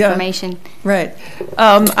 information. Yeah, right.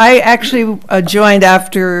 I actually joined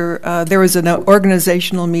after there was an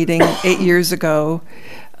organizational meeting 8 years ago,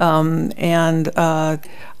 and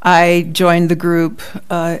I joined the group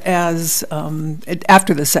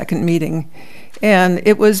after the second meeting, and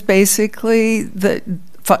it was basically the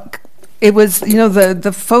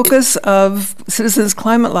focus of Citizens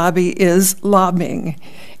Climate Lobby is lobbying,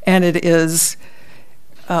 and it is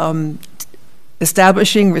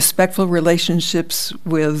establishing respectful relationships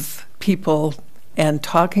with people and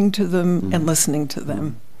talking to them and listening to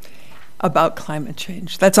them. about climate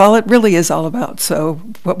change. That's all it really is all about. So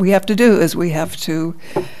what we have to do is we have to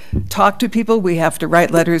talk to people. We have to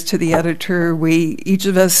write letters to the editor. Each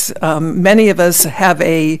of us, many of us have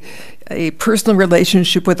a personal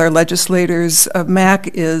relationship with our legislators.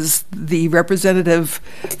 Mac is the representative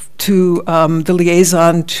to the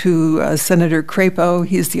liaison to Senator Crapo.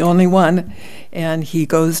 He's the only one, and he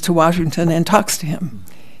goes to Washington and talks to him.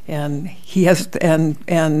 And he has,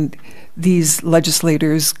 and these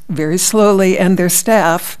legislators very slowly, and their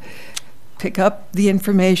staff pick up the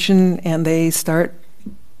information and they start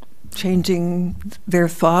changing their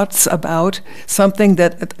thoughts about something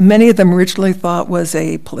that many of them originally thought was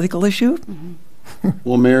a political issue. Mm-hmm.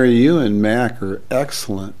 Well, Mary, you and Mac are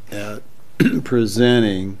excellent at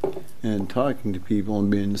presenting and talking to people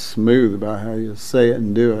and being smooth about how you say it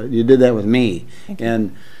and do it. You did that with me.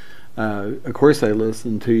 And of course I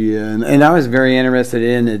listened to you, and I was very interested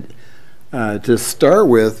in it. To start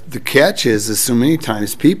with, the catch is so many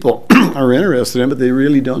times people are interested in it, but they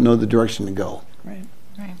really don't know the direction to go. Right.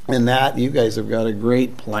 And that, you guys have got a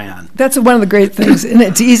great plan. That's one of the great things, and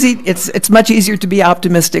it's easy. It's much easier to be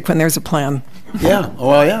optimistic when there's a plan. Yeah,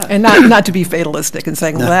 well, yeah. And not to be fatalistic and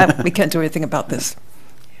saying, well, we can't do anything about this.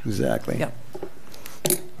 Exactly. Yeah.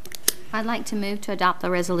 I'd like to move to adopt the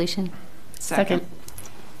resolution. Second.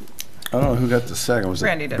 I don't know who got the second. Was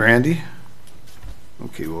Brandy it did. Brandy?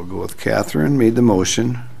 Okay, we'll go with Catherine made the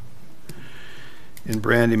motion. And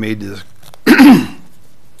Brandy made the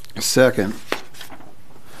second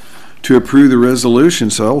to approve the resolution.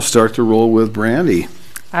 So I'll start the roll with Brandy.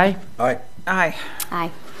 Aye. Aye. Aye.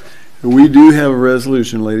 Aye. We do have a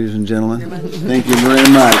resolution, ladies and gentlemen. Thank you very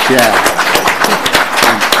much. Yeah.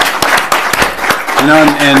 You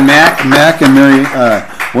know, and Mac and Mary,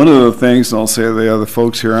 one of the things, and I'll say to the other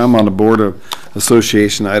folks here, I'm on the board of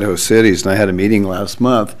Association Idaho Cities, and I had a meeting last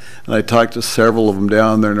month, and I talked to several of them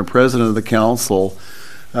down there, and the president of the council,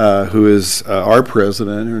 who is our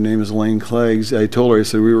president, her name is Elaine Cleggs, I told her, I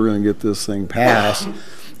said we were going to get this thing passed,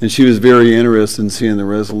 and she was very interested in seeing the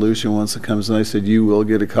resolution once it comes, and I said, you will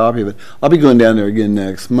get a copy of it. I'll be going down there again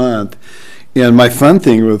next month. And my fun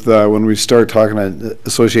thing with when we start talking about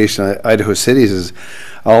Association Idaho Cities is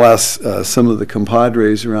I'll ask some of the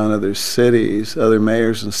compadres around other cities, other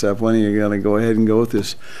mayors and stuff, when are you going to go ahead and go with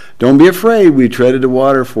this? Don't be afraid. We treaded the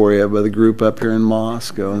water for you by the group up here in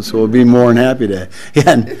Moscow, and so we'll be more than happy to.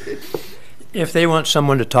 Yeah. If they want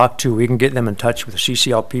someone to talk to, we can get them in touch with the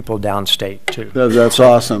CCL people downstate, too. That's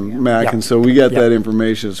awesome, Mac, Yeah. and so we got Yeah. that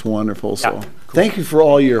information. It's wonderful. So Yeah. thank you for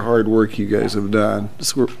all your hard work you guys have done.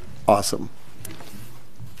 It's awesome.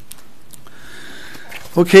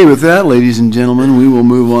 Okay, with that, ladies and gentlemen, we will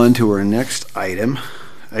move on to our next item.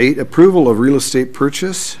 8, approval of real estate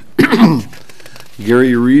purchase.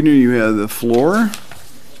 Gary Reeder, you have the floor.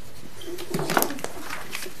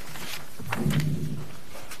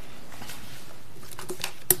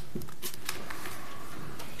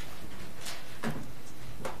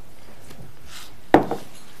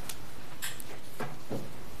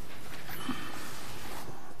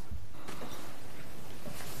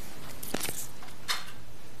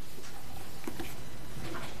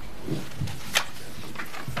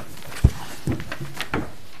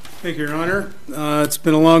 Thank you, Your Honor. It's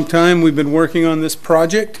been a long time. We've been working on this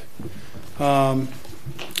project. I'm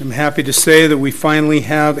happy to say that we finally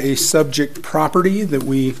have a subject property that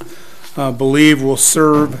we believe will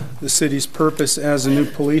serve the city's purpose as a new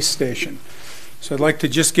police station. So I'd like to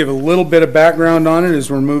just give a little bit of background on it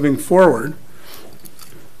as we're moving forward.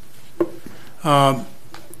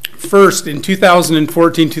 First, in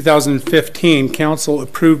 2014-2015, Council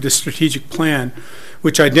approved a strategic plan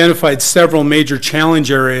which identified several major challenge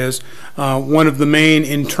areas. One of the main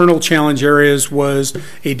internal challenge areas was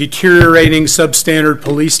a deteriorating substandard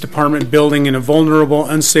police department building in a vulnerable,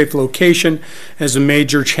 unsafe location as a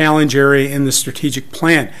major challenge area in the strategic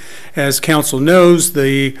plan. As Council knows,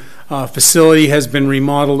 the facility has been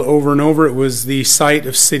remodeled over and over. It was the site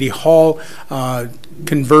of City Hall,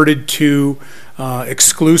 converted to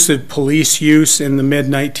exclusive police use in the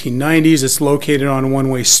mid-1990s. It's located on a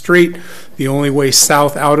one-way street. The only way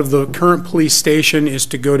south out of the current police station is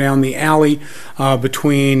to go down the alley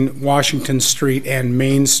between Washington Street and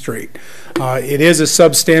Main Street. It is a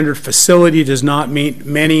substandard facility, does not meet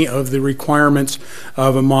many of the requirements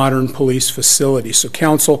of a modern police facility. So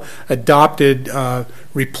Council adopted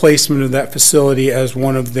replacement of that facility as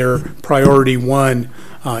one of their priority 1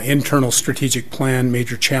 internal strategic plan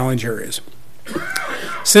major challenge areas.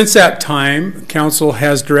 Since that time, Council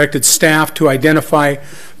has directed staff to identify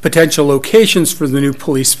potential locations for the new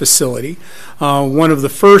police facility. One of the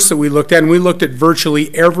first that we looked at, and we looked at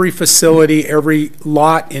virtually every facility, every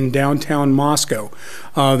lot in downtown Moscow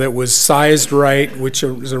that was sized right, which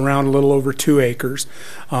was around a little over 2 acres.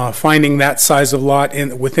 Finding that size of lot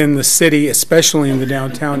within the city, especially in the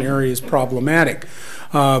downtown area, is problematic.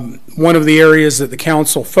 One of the areas that the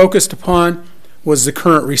council focused upon was the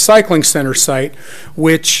current recycling center site,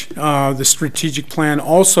 which the strategic plan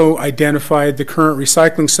also identified the current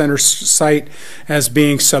recycling center site as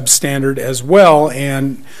being substandard as well,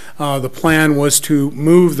 and the plan was to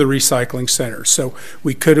move the recycling center. So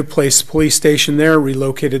we could have placed the police station there,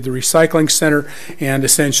 relocated the recycling center, and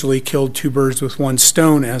essentially killed 2 birds with 1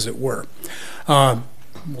 stone, as it were.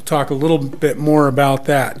 We'll talk a little bit more about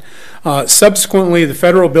that. Subsequently, the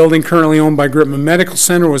federal building currently owned by Gritman Medical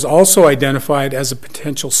Center was also identified as a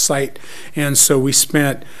potential site, and so we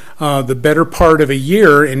spent the better part of a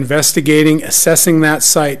year investigating, assessing that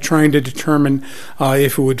site, trying to determine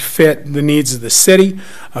if it would fit the needs of the city.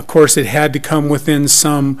 Of course, it had to come within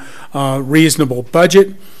some reasonable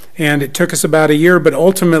budget. And it took us about a year, but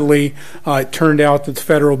ultimately it turned out that the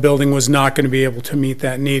federal building was not going to be able to meet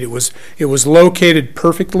that need. It was located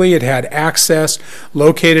perfectly. It had access,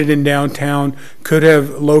 located in downtown, could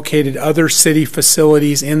have located other city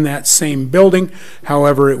facilities in that same building.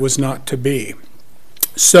 However, it was not to be.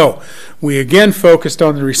 So we again focused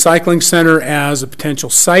on the recycling center as a potential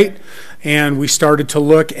site, and we started to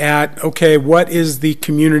look at, okay, what is the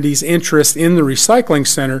community's interest in the recycling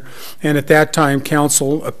center? And at that time,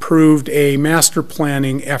 council approved a master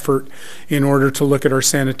planning effort in order to look at our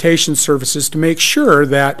sanitation services to make sure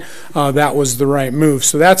that that was the right move.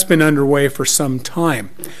 So that's been underway for some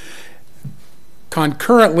time.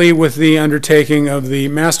 Concurrently with the undertaking of the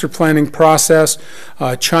master planning process,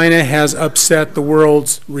 China has upset the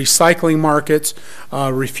world's recycling markets,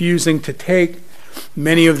 refusing to take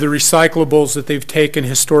many of the recyclables that they've taken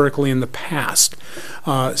historically in the past.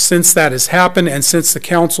 Since that has happened, and since the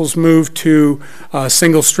council's moved to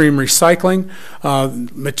single stream recycling,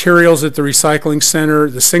 materials at the recycling center,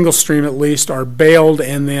 the single stream at least, are baled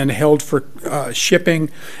and then held for shipping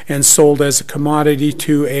and sold as a commodity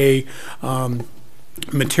to a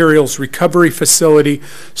materials recovery facility.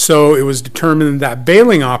 So it was determined that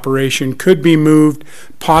baling operation could be moved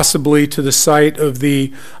possibly to the site of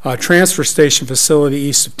the transfer station facility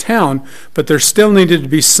east of town, but there still needed to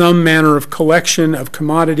be some manner of collection of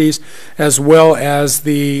commodities as well as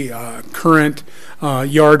the current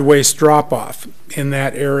yard waste drop-off in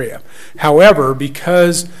that area. However,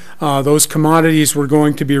 because those commodities were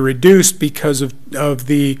going to be reduced because of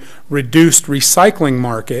the reduced recycling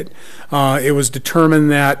market, it was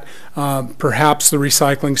determined that perhaps the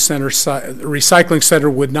recycling center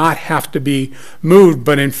would not have to be moved,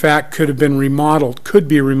 but in fact could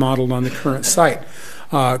be remodeled on the current site.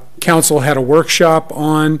 Council had a workshop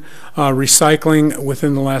on recycling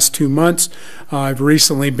within the last 2 months. I've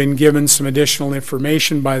recently been given some additional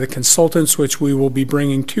information by the consultants, which we will be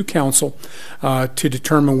bringing to council to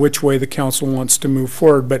determine which way the council wants to move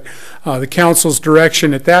forward. But the council's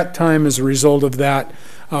direction at that time as a result of that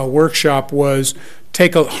workshop was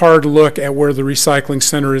take a hard look at where the recycling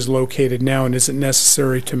center is located now and is it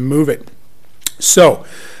necessary to move it. So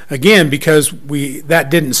again, because that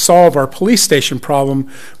didn't solve our police station problem,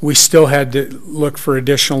 we still had to look for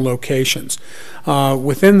additional locations.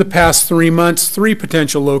 Within the past 3 months, 3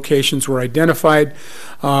 potential locations were identified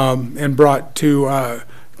and brought to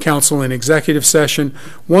council in executive session.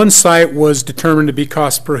 One site was determined to be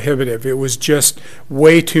cost prohibitive. It was just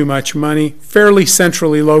way too much money, fairly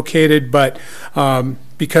centrally located, but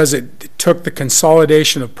because it took the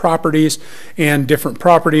consolidation of properties and different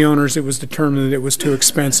property owners, it was determined that it was too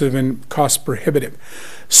expensive and cost prohibitive.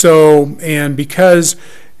 So, and because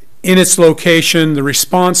in its location, the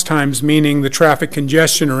response times, meaning the traffic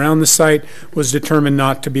congestion around the site, was determined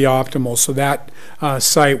not to be optimal. So that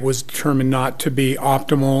site was determined not to be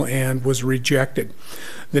optimal and was rejected.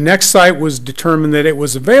 The next site was determined that it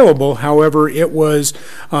was available. However, it was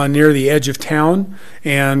near the edge of town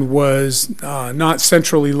and was not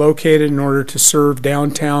centrally located in order to serve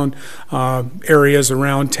downtown areas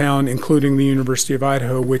around town, including the University of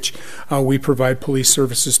Idaho, which we provide police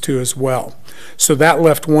services to as well. So that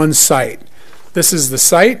left one site. This is the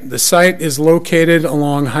site. The site is located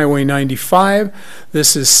along Highway 95.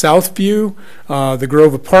 This is Southview. The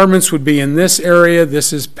Grove Apartments would be in this area.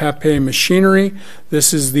 This is Pape Machinery.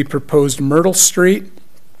 This is the proposed Myrtle Street.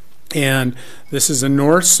 And this is a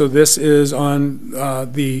north, so this is on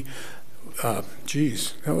the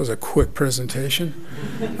Geez, that was a quick presentation.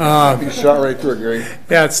 You shot right through it, Greg.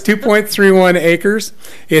 Yeah, it's 2.31 acres.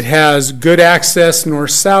 It has good access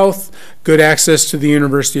north-south, good access to the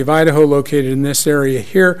University of Idaho located in this area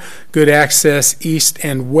here, good access east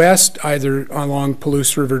and west, either along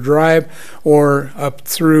Palouse River Drive or up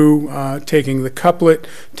through taking the couplet,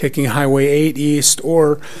 taking Highway 8 east,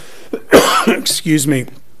 or, excuse me,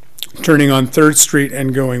 turning on 3rd Street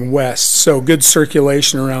and going west. So good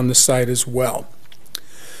circulation around the site as well.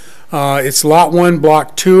 It's Lot 1,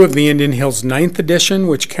 Block 2 of the Indian Hills 9th Edition,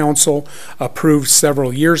 which Council approved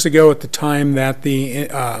several years ago at the time that the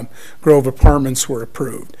Grove Apartments were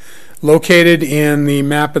approved. Located in the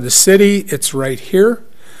map of the city, it's right here.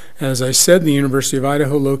 As I said, the University of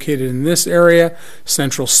Idaho located in this area,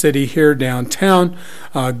 Central City here, downtown.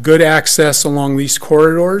 Good access along these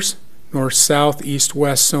corridors. North, south, east,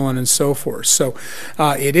 west, so on and so forth. So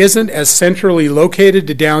it isn't as centrally located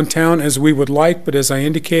to downtown as we would like, but as I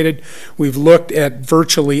indicated, we've looked at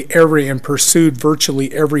virtually every and pursued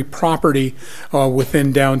virtually every property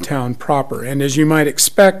within downtown proper. And as you might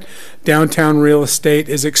expect, downtown real estate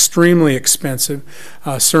is extremely expensive.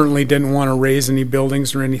 Certainly didn't want to raise any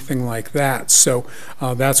buildings or anything like that. So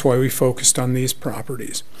that's why we focused on these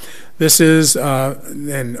properties. This is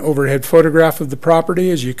an overhead photograph of the property.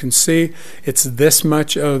 As you can see, it's this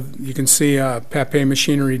much of, you can see Pape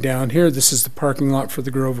Machinery down here. This is the parking lot for the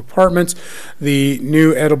Grove Apartments. The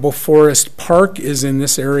new edible forest park is in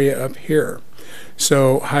this area up here.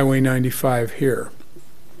 So Highway 95 here.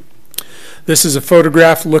 This is a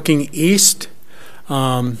photograph looking east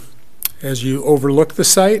as you overlook the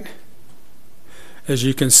site. As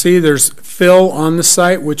you can see, there's fill on the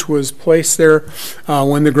site, which was placed there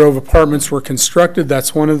when the Grove Apartments were constructed.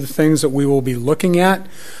 That's one of the things that we will be looking at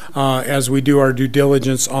as we do our due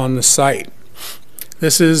diligence on the site.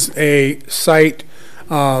 This is a site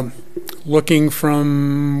looking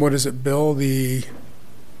from, what is it, Bill, the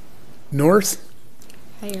north?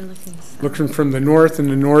 How you're looking south. Looking from the north and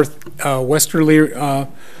the north westerly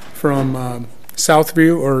from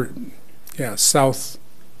Southview, or, yeah, Southview.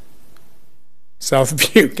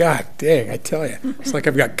 God dang, I tell you. It's like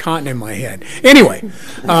I've got cotton in my head. Anyway,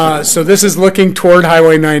 so this is looking toward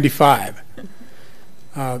Highway 95.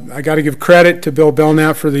 I got to give credit to Bill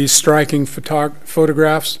Belknap for these striking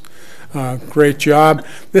photographs. Great job.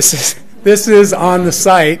 This is on the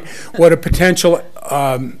site what a potential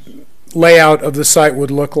layout of the site would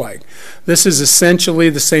look like. This is essentially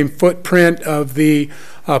the same footprint of the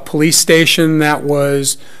police station that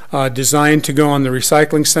was designed to go on the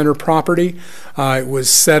recycling center property. It was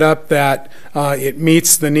set up that it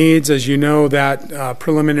meets the needs. As you know, that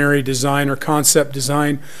preliminary design or concept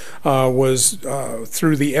design was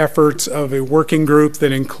through the efforts of a working group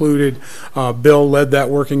that included, Bill led that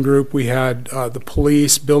working group. We had the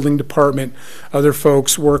police, building department, other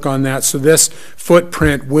folks work on that. So this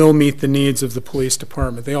footprint will meet the needs of the police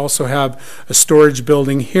department. They also have a storage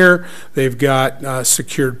building here. They've got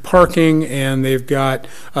secured parking, and they've got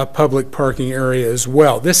a public parking area as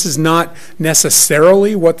well. This is not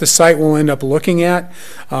necessarily what the site will end up looking at.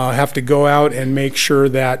 Have to go out and make sure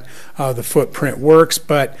that the footprint works,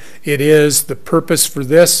 but it is, the purpose for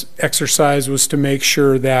this exercise was to make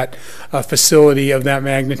sure that a facility of that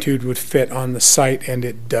magnitude would fit on the site, and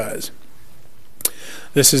it does.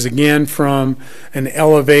 This is again from an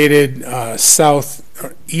elevated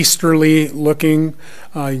southeasterly looking.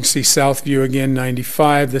 You can see south view again,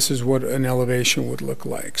 95. This is what an elevation would look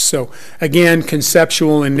like. So again,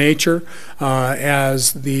 conceptual in nature.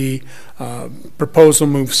 As the proposal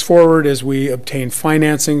moves forward, as we obtain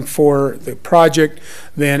financing for the project,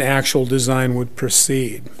 then actual design would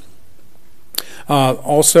proceed.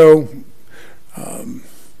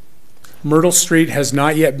 Myrtle Street has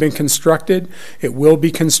not yet been constructed. It will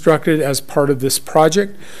be constructed as part of this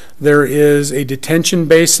project. There is a detention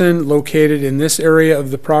basin located in this area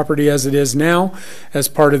of the property as it is now. As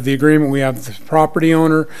part of the agreement we have with the property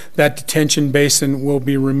owner, that detention basin will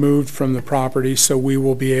be removed from the property, so we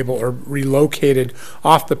will be able, or relocated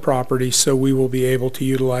off the property, so we will be able to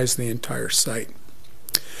utilize the entire site.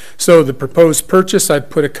 So the proposed purchase,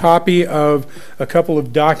 I've put a copy of a couple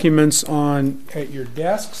of documents at your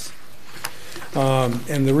desks.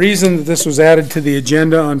 And the reason that this was added to the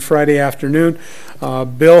agenda on Friday afternoon,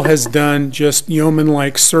 Bill has done just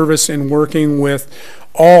yeoman-like service in working with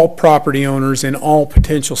all property owners in all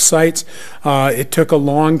potential sites. It took a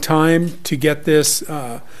long time to get this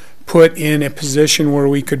put in a position where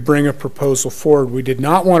we could bring a proposal forward. We did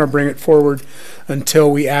not want to bring it forward until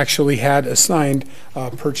we actually had a signed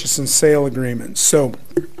purchase and sale agreement. So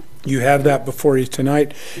you have that before you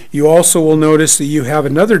tonight. You also will notice that you have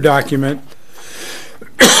another document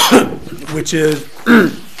which is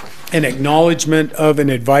an acknowledgement of an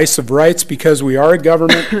advice of rights. Because we are a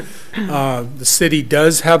government, the city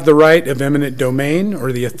does have the right of eminent domain,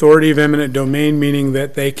 or the authority of eminent domain, meaning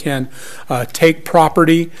that they can take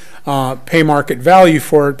property, pay market value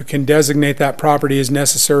for it, but can designate that property as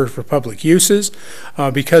necessary for public uses.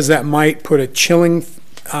 Because that might put a chilling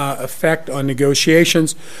effect on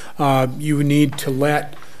negotiations, you need to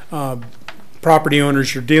let property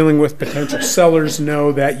owners you're dealing with, potential sellers,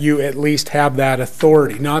 know that you at least have that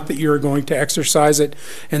authority. Not that you're going to exercise it,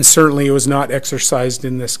 and certainly it was not exercised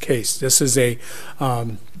in this case. This is a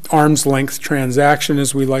arm's length transaction,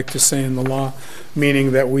 as we like to say in the law,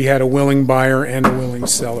 meaning that we had a willing buyer and a willing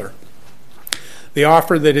seller. The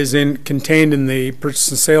offer that is contained in the purchase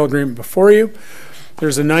and sale agreement before you,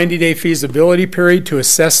 there's a 90-day feasibility period to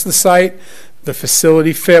assess the site, the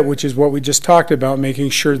facility fit, which is what we just talked about,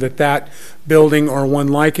 making sure that that building or one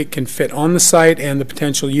like it can fit on the site and the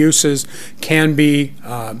potential uses can be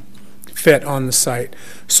fit on the site.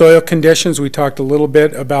 Soil conditions, we talked a little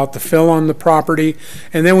bit about the fill on the property,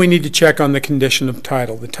 and then we need to check on the condition of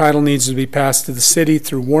title. The title needs to be passed to the city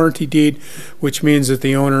through warranty deed, which means that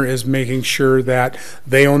the owner is making sure that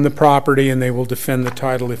they own the property and they will defend the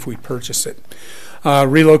title if we purchase it.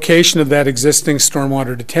 Relocation of that existing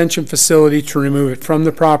stormwater detention facility to remove it from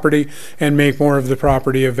the property and make more of the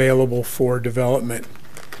property available for development.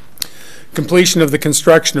 Completion of the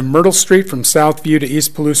construction of Myrtle Street from Southview to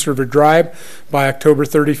East Palouse River Drive by October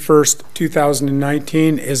 31st,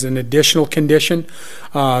 2019 is an additional condition.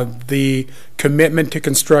 The commitment to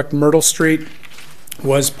construct Myrtle Street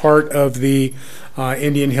was part of the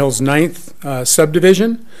Indian Hills 9th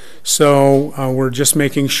subdivision. So we're just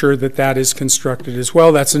making sure that that is constructed as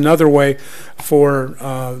well. That's another way for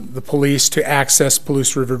the police to access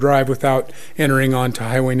Palouse River Drive without entering onto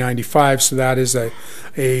Highway 95. So that is a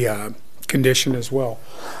condition as well.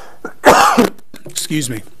 Excuse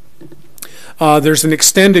me. There's an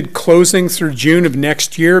extended closing through June of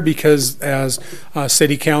next year because, as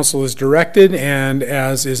City Council has directed and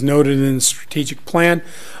as is noted in the strategic plan,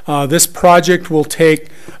 this project will take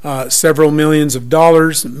several millions of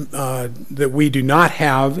dollars that we do not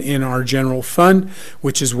have in our general fund,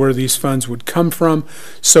 which is where these funds would come from.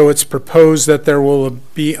 So it's proposed that there will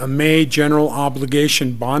be a May general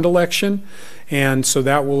obligation bond election, and so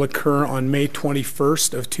that will occur on May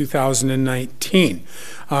 21st of 2019.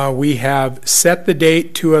 We have set the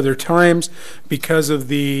date 2 other times because of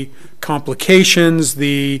the complications,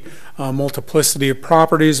 the multiplicity of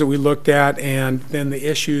properties that we looked at, and then the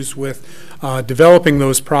issues with developing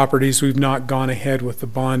those properties. We've not gone ahead with the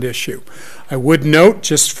bond issue. I would note,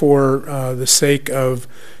 just for the sake of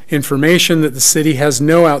information, that the city has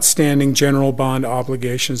no outstanding general bond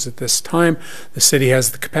obligations at this time. The city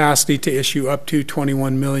has the capacity to issue up to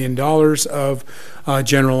 $21 million of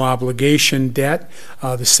general obligation debt.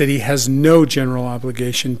 The city has no general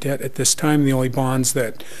obligation debt at this time. The only bonds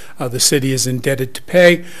that the city is indebted to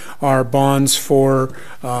pay are bonds for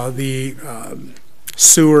the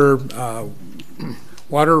sewer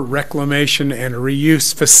water reclamation and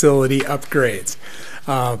reuse facility upgrades.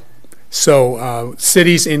 So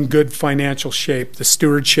city's in good financial shape. The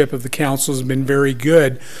stewardship of the council has been very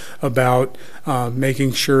good about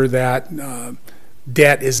making sure that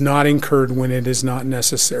debt is not incurred when it is not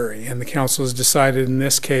necessary, and the council has decided in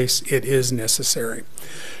this case it is necessary.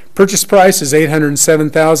 Purchase price is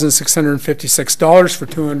 $807,656 for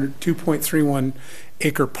 2.31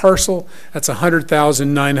 acre parcel. That's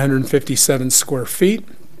 100,957 square feet.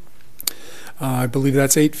 I believe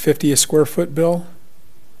that's $8.50 a square foot, Bill.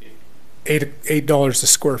 $8 a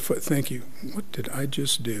square foot. Thank you. What did I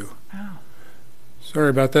just do? Wow. Sorry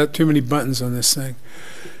about that. Too many buttons on this thing.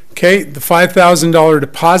 Okay, the $5,000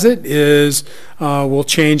 deposit will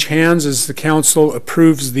change hands as the council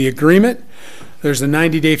approves the agreement. There's a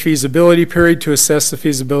 90-day feasibility period to assess the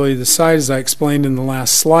feasibility of the site, as I explained in the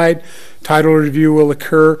last slide. Title review will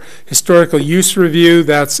occur. Historical use review,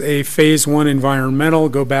 that's a phase 1 environmental.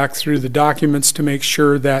 Go back through the documents to make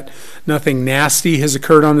sure that nothing nasty has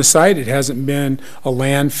occurred on the site. It hasn't been a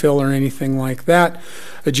landfill or anything like that.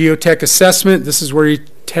 A geotech assessment, this is where you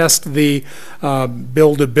test the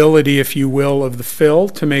buildability, if you will, of the fill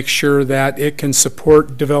to make sure that it can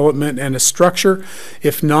support development and a structure.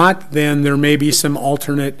 If not, then there may be some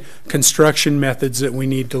alternate construction methods that we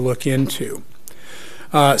need to look into.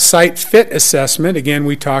 Site fit assessment, again,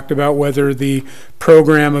 we talked about whether the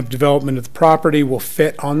program of development of the property will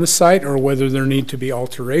fit on the site or whether there need to be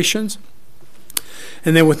alterations.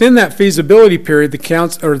 And then within that feasibility period,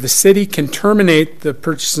 the city can terminate the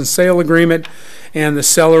purchase and sale agreement and the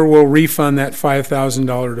seller will refund that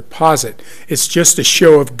 $5,000 deposit. It's just a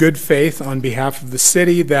show of good faith on behalf of the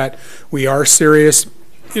city that we are serious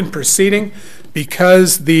in proceeding.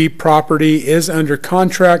 Because the property is under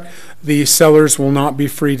contract, the sellers will not be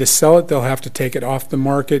free to sell it. They'll have to take it off the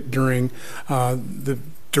market during the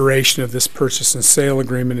duration of this purchase and sale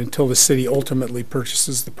agreement until the city ultimately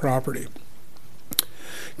purchases the property.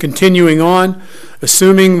 Continuing on,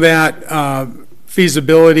 assuming that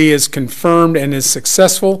feasibility is confirmed and is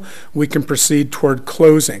successful, we can proceed toward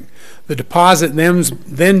closing. The deposit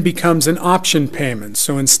then becomes an option payment.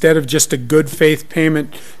 So instead of just a good faith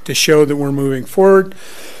payment to show that we're moving forward,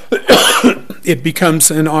 it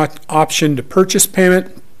becomes an option to purchase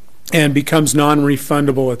payment and becomes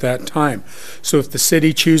non-refundable at that time. So if the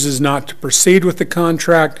city chooses not to proceed with the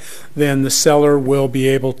contract, then the seller will be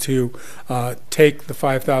able to take the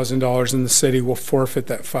 $5,000 and the city will forfeit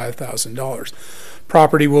that $5,000.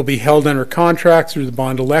 Property will be held under contract through the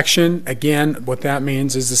bond election. Again, what that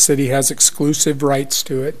means is the city has exclusive rights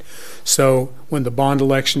to it. So when the bond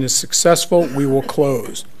election is successful, we will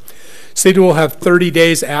close. City will have 30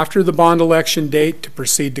 days after the bond election date to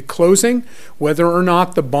proceed to closing, whether or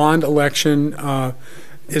not the bond election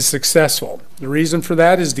is successful. The reason for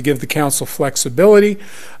that is to give the council flexibility,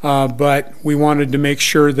 but we wanted to make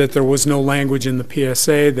sure that there was no language in the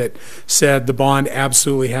PSA that said the bond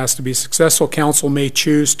absolutely has to be successful. Council may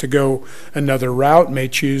choose to go another route, may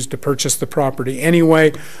choose to purchase the property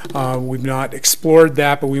anyway. We've not explored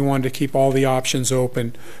that, but we wanted to keep all the options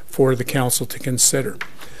open for the council to consider.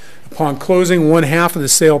 Upon closing, 1/2 of the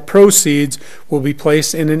sale proceeds will be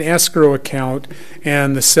placed in an escrow account,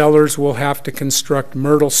 and the sellers will have to construct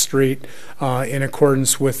Myrtle Street in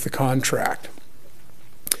accordance with the contract.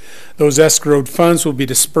 Those escrowed funds will be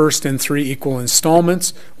dispersed in 3 equal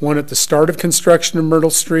installments, one at the start of construction of Myrtle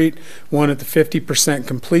Street, one at the 50%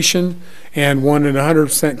 completion, and one at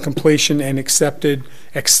 100% completion and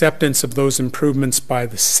acceptance of those improvements by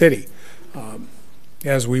the city.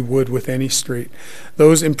 As we would with any street.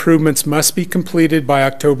 Those improvements must be completed by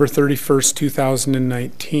October 31st,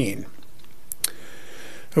 2019.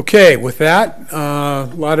 Okay, with that, a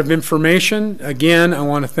lot of information. Again, I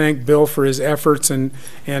want to thank Bill for his efforts and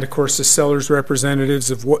of course the sellers'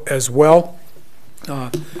 representatives as well.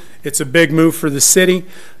 It's a big move for the city.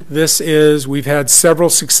 We've had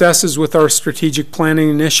several successes with our strategic planning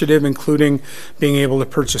initiative, including being able to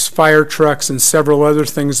purchase fire trucks and several other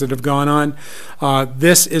things that have gone on.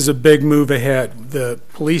 This is a big move ahead. The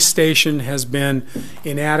police station has been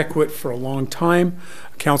inadequate for a long time.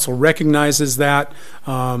 Council recognizes that.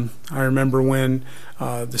 I remember when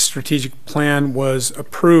the strategic plan was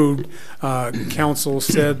approved, Council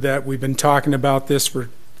said that we've been talking about this for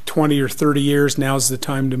 20 or 30 years, now's the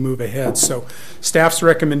time to move ahead. So staff's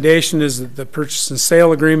recommendation is that the purchase and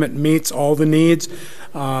sale agreement meets all the needs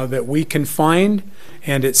that we can find,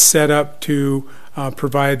 and it's set up to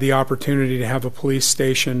provide the opportunity to have a police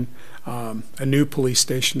station, a new police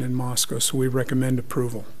station in Moscow. So we recommend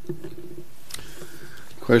approval.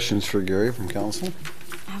 Questions for Gary from council?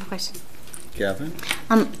 I have a question. Catherine?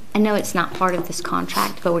 I know it's not part of this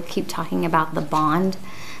contract, but we keep talking about the bond.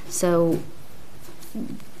 So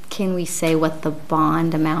can we say what the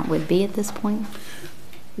bond amount would be at this point?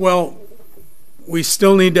 Well, we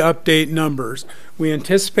still need to update numbers. We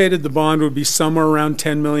anticipated the bond would be somewhere around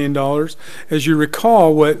 $10 million. As you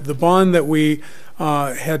recall, what the bond that we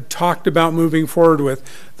had talked about moving forward with,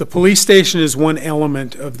 the police station is one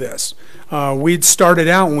element of this. We'd started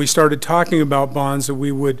out when we started talking about bonds that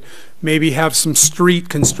we would maybe have some street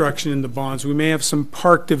construction in the bonds. We may have some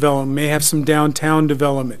park development, may have some downtown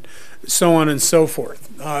development, so on and so forth.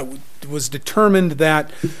 It was determined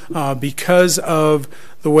that because of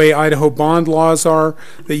the way Idaho bond laws are,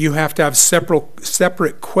 that you have to have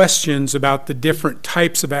separate questions about the different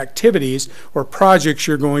types of activities or projects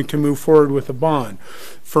you're going to move forward with a bond.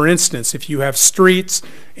 For instance, if you have streets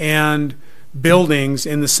and buildings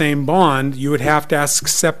in the same bond, you would have to ask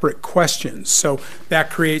separate questions. So that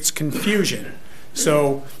creates confusion.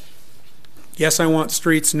 So yes, I want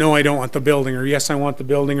streets, no, I don't want the building, or yes, I want the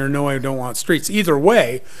building, or no, I don't want streets. Either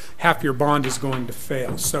way, half your bond is going to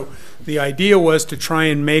fail. So the idea was to try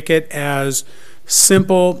and make it as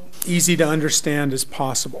simple, easy to understand as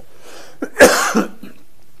possible.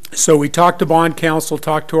 So we talked to bond counsel,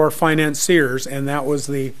 talked to our financiers, and that was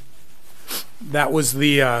the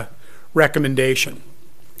recommendation.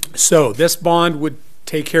 So this bond would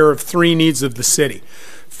take care of 3 needs of the city.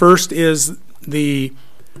 First is the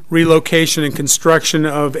relocation and construction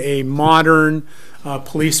of a modern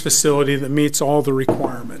police facility that meets all the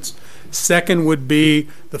requirements. Second would be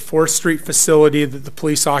the 4th Street facility that the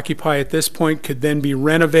police occupy at this point could then be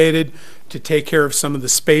renovated to take care of some of the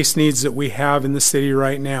space needs that we have in the city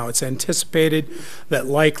right now. It's anticipated that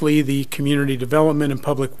likely the community development and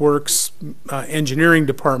public works engineering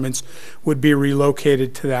departments would be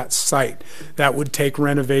relocated to that site. That would take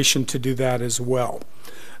renovation to do that as well.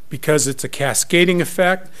 Because it's a cascading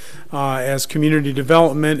effect, as community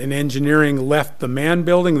development and engineering left the Mann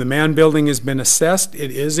building has been assessed.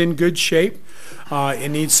 It is in good shape.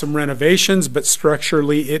 It needs some renovations, but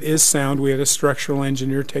structurally it is sound. We had a structural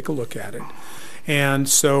engineer take a look at it. And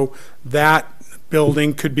so that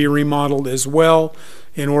building could be remodeled as well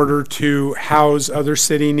in order to house other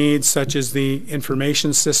city needs, such as the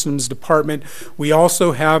information systems department. We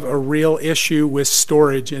also have a real issue with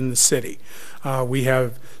storage in the city. We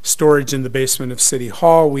have storage in the basement of City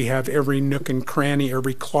Hall. We have every nook and cranny,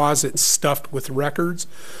 every closet stuffed with records.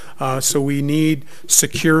 So we need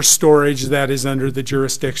secure storage that is under the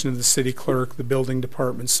jurisdiction of the city clerk, the building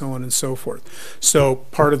department, so on and so forth. So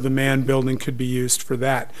part of the Mann building could be used for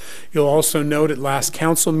that. You'll also note at last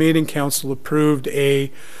council meeting, council approved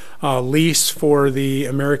a lease for the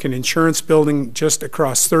American Insurance building just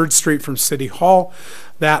across 3rd Street from City Hall.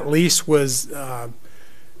 That lease was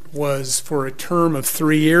for a term of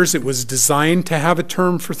 3 years. It was designed to have a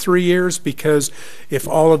term for 3 years because if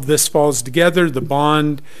all of this falls together, the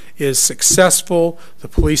bond is successful, the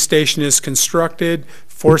police station is constructed,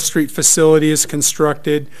 4th Street facility is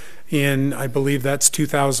constructed in, I believe that's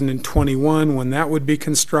 2021 when that would be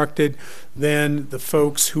constructed, then the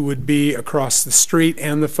folks who would be across the street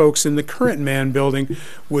and the folks in the current Mann building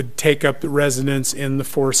would take up the residence in the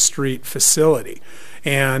 4th Street facility.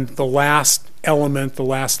 And the last element, the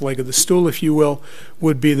last leg of the stool, if you will,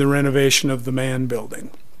 would be the renovation of the Mann building.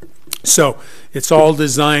 So it's all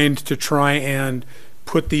designed to try and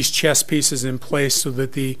put these chess pieces in place so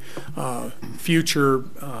that the future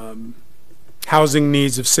housing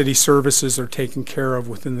needs of city services are taken care of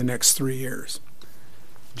within the next 3 years.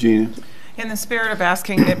 Gina? In the spirit of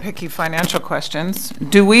asking nitpicky financial questions,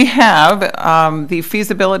 do we have the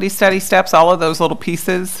feasibility study steps, all of those little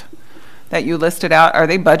pieces that you listed out, are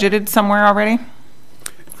they budgeted somewhere already?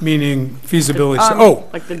 Meaning feasibility,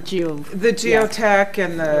 like the geotech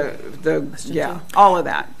and the all of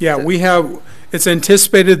that. Yeah, we have, it's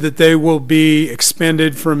anticipated that they will be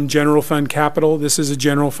expended from general fund capital. This is a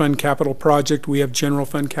general fund capital project. We have general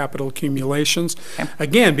fund capital accumulations. Okay.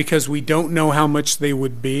 Again, because we don't know how much they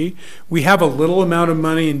would be. We have a little amount of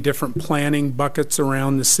money in different planning buckets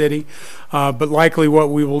around the city, but likely what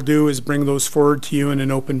we will do is bring those forward to you in an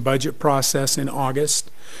open budget process in August,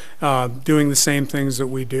 doing the same things that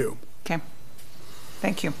we do. Okay,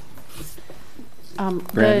 thank you.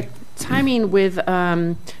 The timing with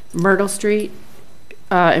Myrtle Street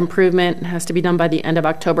improvement has to be done by the end of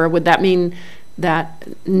October. Would that mean that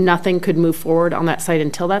nothing could move forward on that site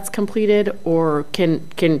until that's completed, or can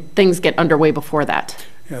things get underway before that?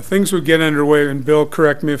 Yeah, things would get underway, and Bill,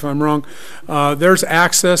 correct me if I'm wrong. There's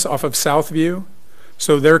access off of Southview,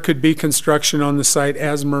 so there could be construction on the site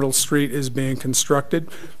as Myrtle Street is being constructed,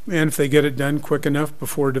 and if they get it done quick enough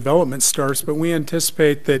before development starts. But we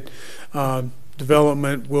anticipate that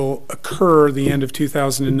development will occur the end of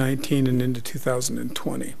 2019 and into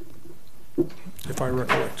 2020, if I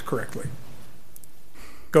recollect correctly.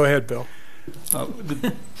 Go ahead, Bill.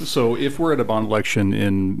 So if we're at a bond election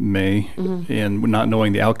in May and not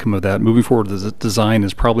knowing the outcome of that, moving forward, the design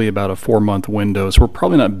is probably about a 4-month window. So we're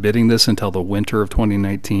probably not bidding this until the winter of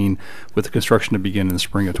 2019 with the construction to begin in the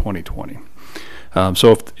spring of 2020.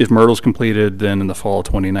 So if Myrtle's completed, then in the fall of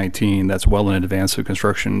 2019, that's well in advance of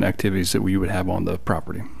construction activities that we would have on the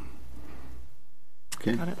property.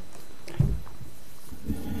 Okay. Got it.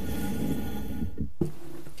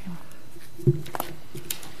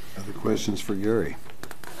 Other questions for Gary?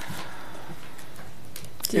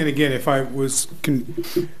 And again, if I was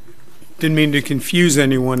didn't mean to confuse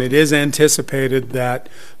anyone, it is anticipated that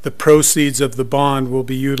the proceeds of the bond will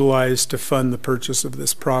be utilized to fund the purchase of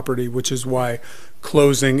this property, which is why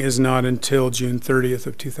closing is not until June 30th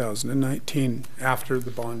of 2019, after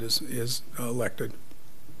the bond is elected.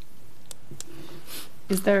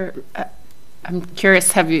 Is there, I'm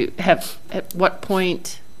curious, at what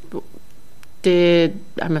point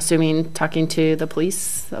I'm assuming, talking to the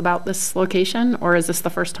police about this location, or is this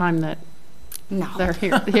the first time that they're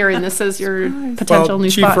hearing this as your potential new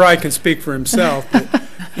spot? Chief Fry can speak for himself, but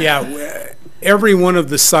yeah, every one of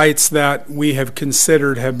the sites that we have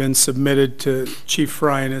considered have been submitted to Chief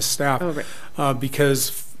Fry and his staff,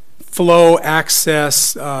 because flow,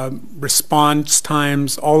 access, response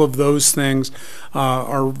times, all of those things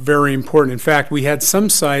are very important. In fact, we had some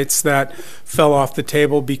sites that fell off the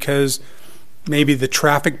table because maybe the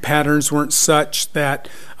traffic patterns weren't such that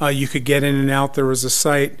you could get in and out. There was a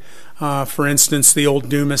site, for instance, the old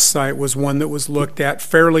Dumas site was one that was looked at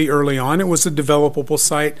fairly early on. It was a developable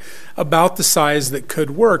site about the size that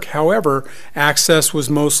could work. However, access was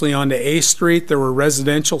mostly onto A Street. There were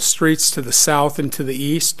residential streets to the south and to the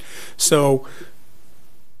east. So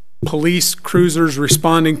police cruisers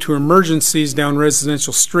responding to emergencies down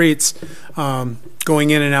residential streets,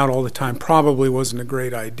 going in and out all the time, probably wasn't a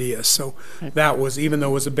great idea. So that was, even though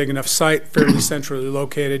it was a big enough site, fairly centrally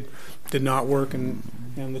located, did not work, and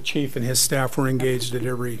the chief and his staff were engaged at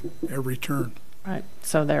every turn. Right.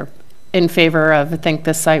 So they're in favor of, I think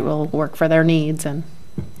this site will work for their needs, and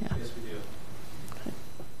yeah. Yes,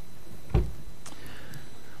 we do.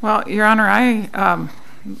 Well, Your Honor,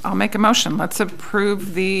 I'll make a motion. Let's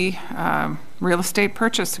approve the real estate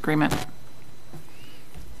purchase agreement.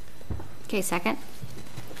 Okay, second.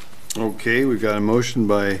 Okay, we've got a motion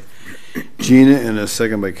by Gina and a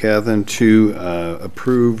second by Catherine to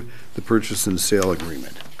approve the purchase and sale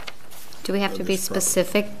agreement. Do we have to be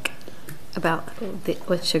specific about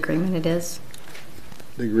which agreement it is?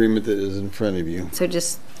 The agreement that is in front of you. So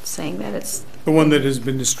just saying that it's... The one that has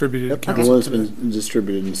been distributed. Yep, the one that's been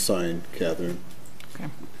distributed and signed, Catherine. Okay.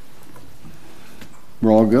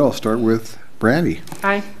 We're all good. I'll start with Brandy.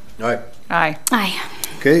 Aye. All right. Aye. Aye.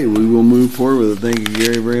 Okay, we will move forward with it. Thank you,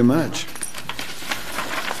 Gary, very much.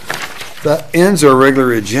 That ends our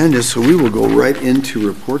regular agenda, so we will go right into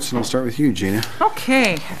reports, and I'll start with you, Gina.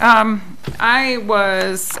 Okay. I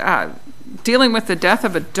was dealing with the death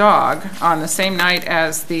of a dog on the same night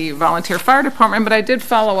as the volunteer fire department, but I did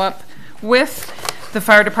follow up with the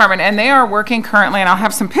fire department, and they are working currently, and I'll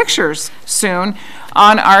have some pictures soon,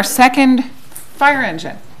 on our second fire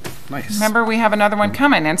engine. Nice. Remember, we have another one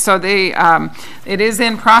coming, and so it is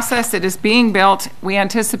in process. It is being built. We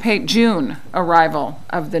anticipate June arrival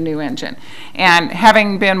of the new engine. And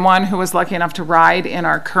having been one who was lucky enough to ride in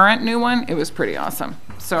our current new one, it was pretty awesome.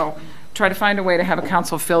 So try to find a way to have a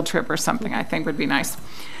council field trip or something, I think would be nice.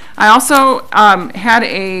 I also had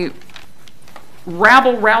a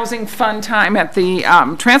rabble-rousing fun time at the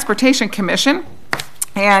Transportation Commission,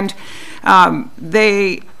 and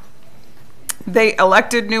they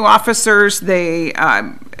elected new officers. They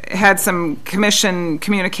had some commission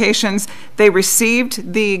communications. They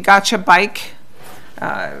received the Gotcha Bike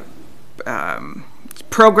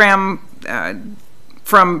program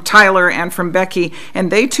from Tyler and from Becky,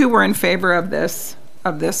 and they too were in favor of this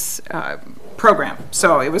program.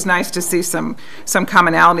 So it was nice to see some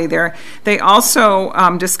commonality there. They also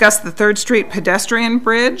discussed the 3rd Street pedestrian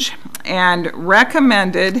bridge and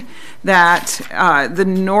recommended that the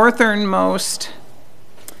northernmost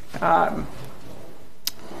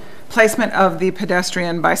placement of the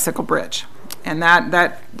pedestrian bicycle bridge. And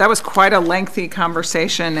that was quite a lengthy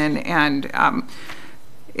conversation, and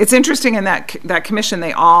it's interesting in that commission,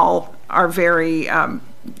 they all are very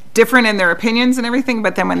different in their opinions and everything,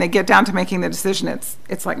 but then when they get down to making the decision,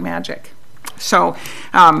 it's like magic. So,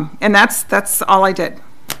 and that's all I did.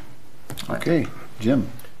 Okay, Jim.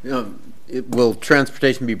 Will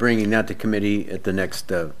transportation be bringing that to committee at the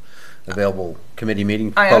next available committee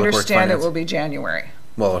meeting? I Public Works, understand it Finance? will be January.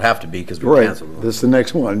 Well, it'll have to be because we Right, canceled. this is the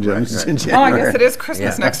next one, Jim. It's in Oh, I January. guess it is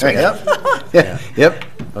Christmas next week. Yep. Yep.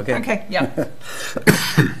 Okay. Okay, yeah.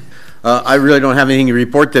 I really don't have anything to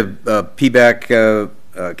report. The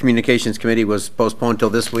PBAC Communications Committee was postponed till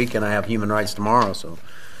this week, and I have human rights tomorrow, so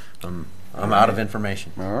I'm out of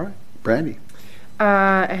information. All right, Brandy.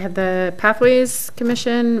 I had the Pathways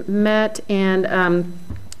Commission met, and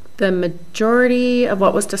the majority of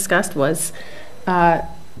what was discussed was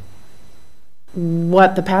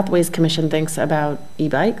what the Pathways Commission thinks about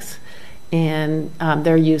e-bikes and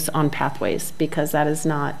their use on pathways, because that is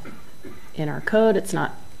not in our code. It's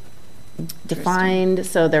not defined.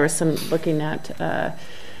 So there was some looking at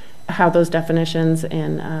how those definitions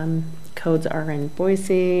and codes are in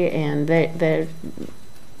Boise, and the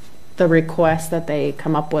request that they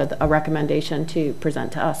come up with a recommendation to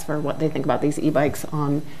present to us for what they think about these e-bikes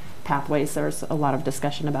on pathways. There's a lot of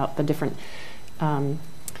discussion about the different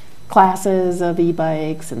classes of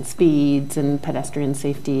e-bikes and speeds and pedestrian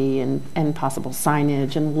safety and possible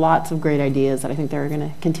signage, and lots of great ideas that I think they're going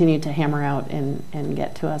to continue to hammer out and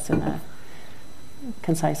get to us in a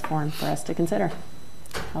concise form for us to consider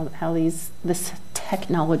how this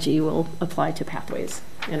technology will apply to pathways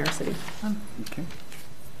in our city. Okay.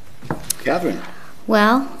 Catherine.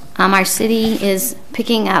 Well, our city is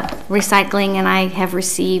picking up recycling, and I have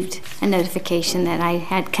received a notification that I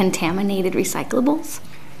had contaminated recyclables.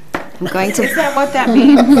 I'm going to. Is that what that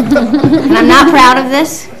means? And I'm not proud of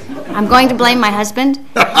this. I'm going to blame my husband,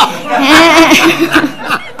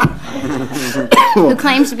 who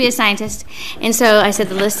claims to be a scientist. And so I said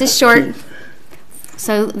the list is short.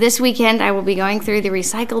 So this weekend I will be going through the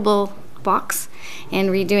recyclable box and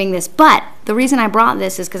redoing this. But the reason I brought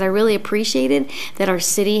this is because I really appreciated that our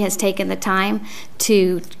city has taken the time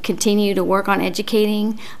to continue to work on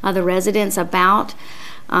educating the residents about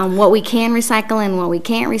what we can recycle and what we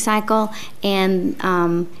can't recycle. And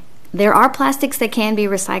there are plastics that can be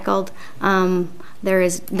recycled. There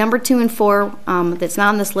is number 2 and 4 that's not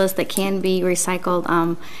on this list that can be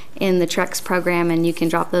recycled in the TREX program, and you can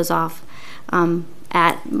drop those off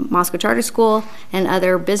at Moscow Charter School and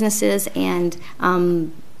other businesses, and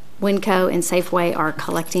Winco and Safeway are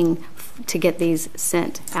collecting to get these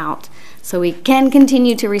sent out. So we can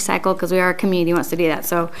continue to recycle because we are a community who wants to do that.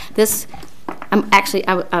 So this, I'm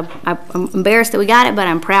embarrassed that we got it, but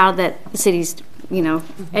I'm proud that the city's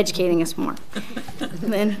educating us more.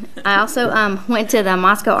 Then I also went to the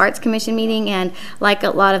Moscow Arts Commission meeting, and like a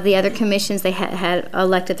lot of the other commissions, they had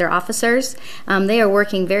elected their officers. They are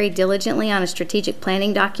working very diligently on a strategic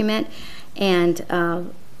planning document,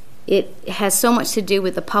 and it has so much to do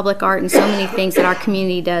with the public art and so many things that our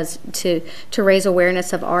community does to raise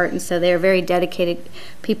awareness of art, and so they are very dedicated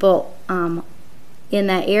people in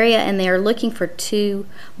that area, and they are looking for 2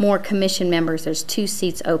 more commission members. There's 2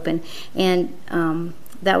 seats open, and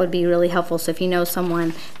that would be really helpful. So if you know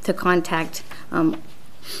someone to contact, Lori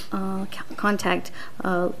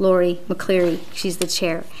McCleary. She's the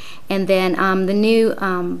chair. And then the new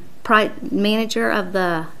manager of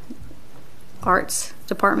the arts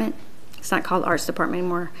department. It's not called arts department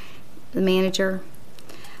anymore. The manager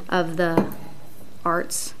of the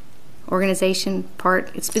arts organization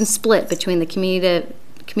part. It's been split between the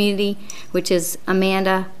community, which is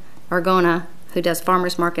Amanda Argona, who does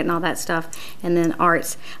farmers market and all that stuff, and then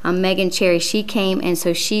arts. Megan Cherry, she came, and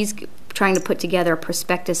so she's trying to put together a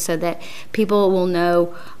prospectus so that people will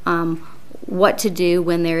know what to do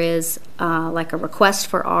when there is like a request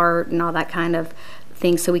for art and all that kind of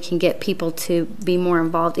thing, so we can get people to be more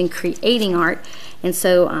involved in creating art. And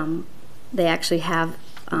so they actually have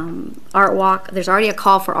Art Walk. There's already a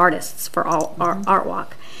call for artists for Art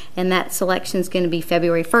Walk, and that selection is going to be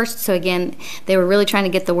February 1st. So again, they were really trying to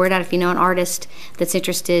get the word out. If you know an artist that's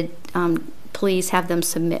interested, please have them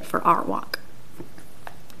submit for Art Walk.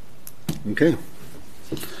 Okay.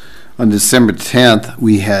 On December 10th,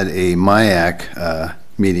 we had a MIAC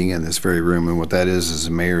meeting in this very room, and what that is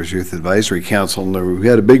the Mayor's Youth Advisory Council. And we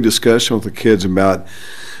had a big discussion with the kids about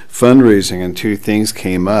fundraising, and 2 things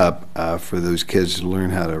came up for those kids to learn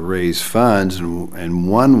how to raise funds, and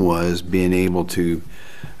one was being able to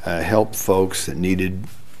help folks that needed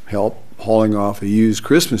help hauling off a used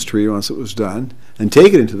Christmas tree once it was done and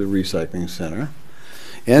take it into the recycling center,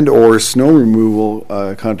 and or snow removal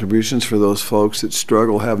contributions for those folks that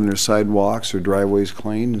struggle having their sidewalks or driveways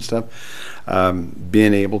cleaned and stuff.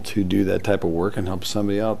 Being able to do that type of work and help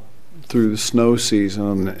somebody out through the snow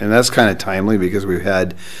season, and that's kind of timely because we've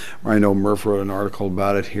had, I know Murph wrote an article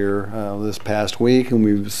about it here this past week,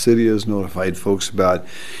 and the city has notified folks about,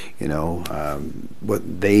 what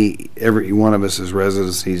every one of us as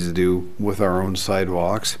residents needs to do with our own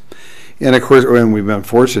sidewalks. And of course, and we've been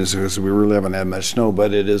fortunate because we really haven't had much snow,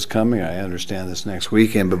 but it is coming. I understand this next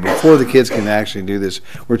weekend. But before the kids can actually do this,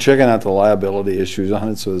 we're checking out the liability issues on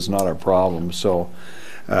it, so it's not our problem. So,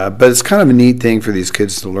 but it's kind of a neat thing for these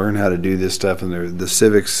kids to learn how to do this stuff, and the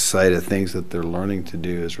civics side of things that they're learning to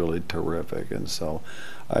do is really terrific. And so,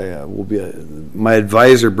 I will be my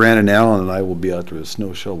advisor Brandon Allen and I will be out there with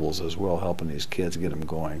snow shovels as well, helping these kids get them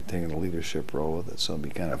going, taking a leadership role with it. So it'll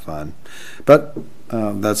be kind of fun. But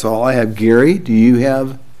that's all I have. Gary, do you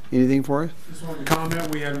have anything for us? Just want to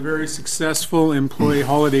comment. We had a very successful employee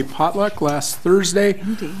holiday potluck last Thursday.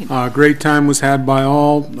 Indeed. Great time was had by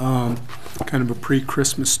all. Kind of a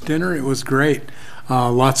pre-Christmas dinner. It was great.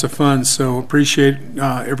 Lots of fun. So appreciate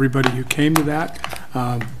everybody who came to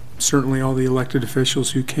that. Certainly all the elected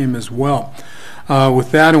officials who came as well.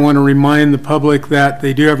 With that, I want to remind the public that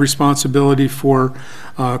they do have responsibility for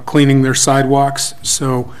cleaning their sidewalks.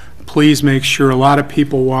 So please make sure. A lot of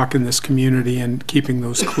people walk in this community, and keeping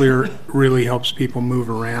those clear really helps people move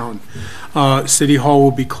around. City Hall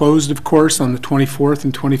will be closed, of course, on the 24th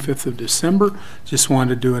and 25th of December. Just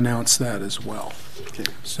wanted to announce that as well. Okay.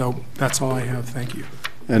 So that's all I have. Thank you.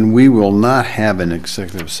 And we will not have an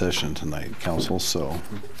executive session tonight, Council. So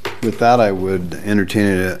with that, I would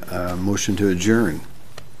entertain a motion to adjourn.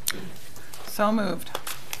 So moved.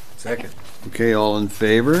 Second. Okay, all in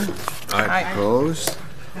favor? Aye. Opposed?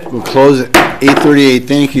 We'll close at 8:38.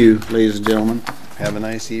 Thank you, ladies and gentlemen. Have a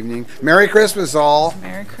nice evening. Merry Christmas, all.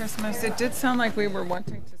 Merry Christmas. It did sound like we were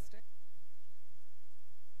wanting to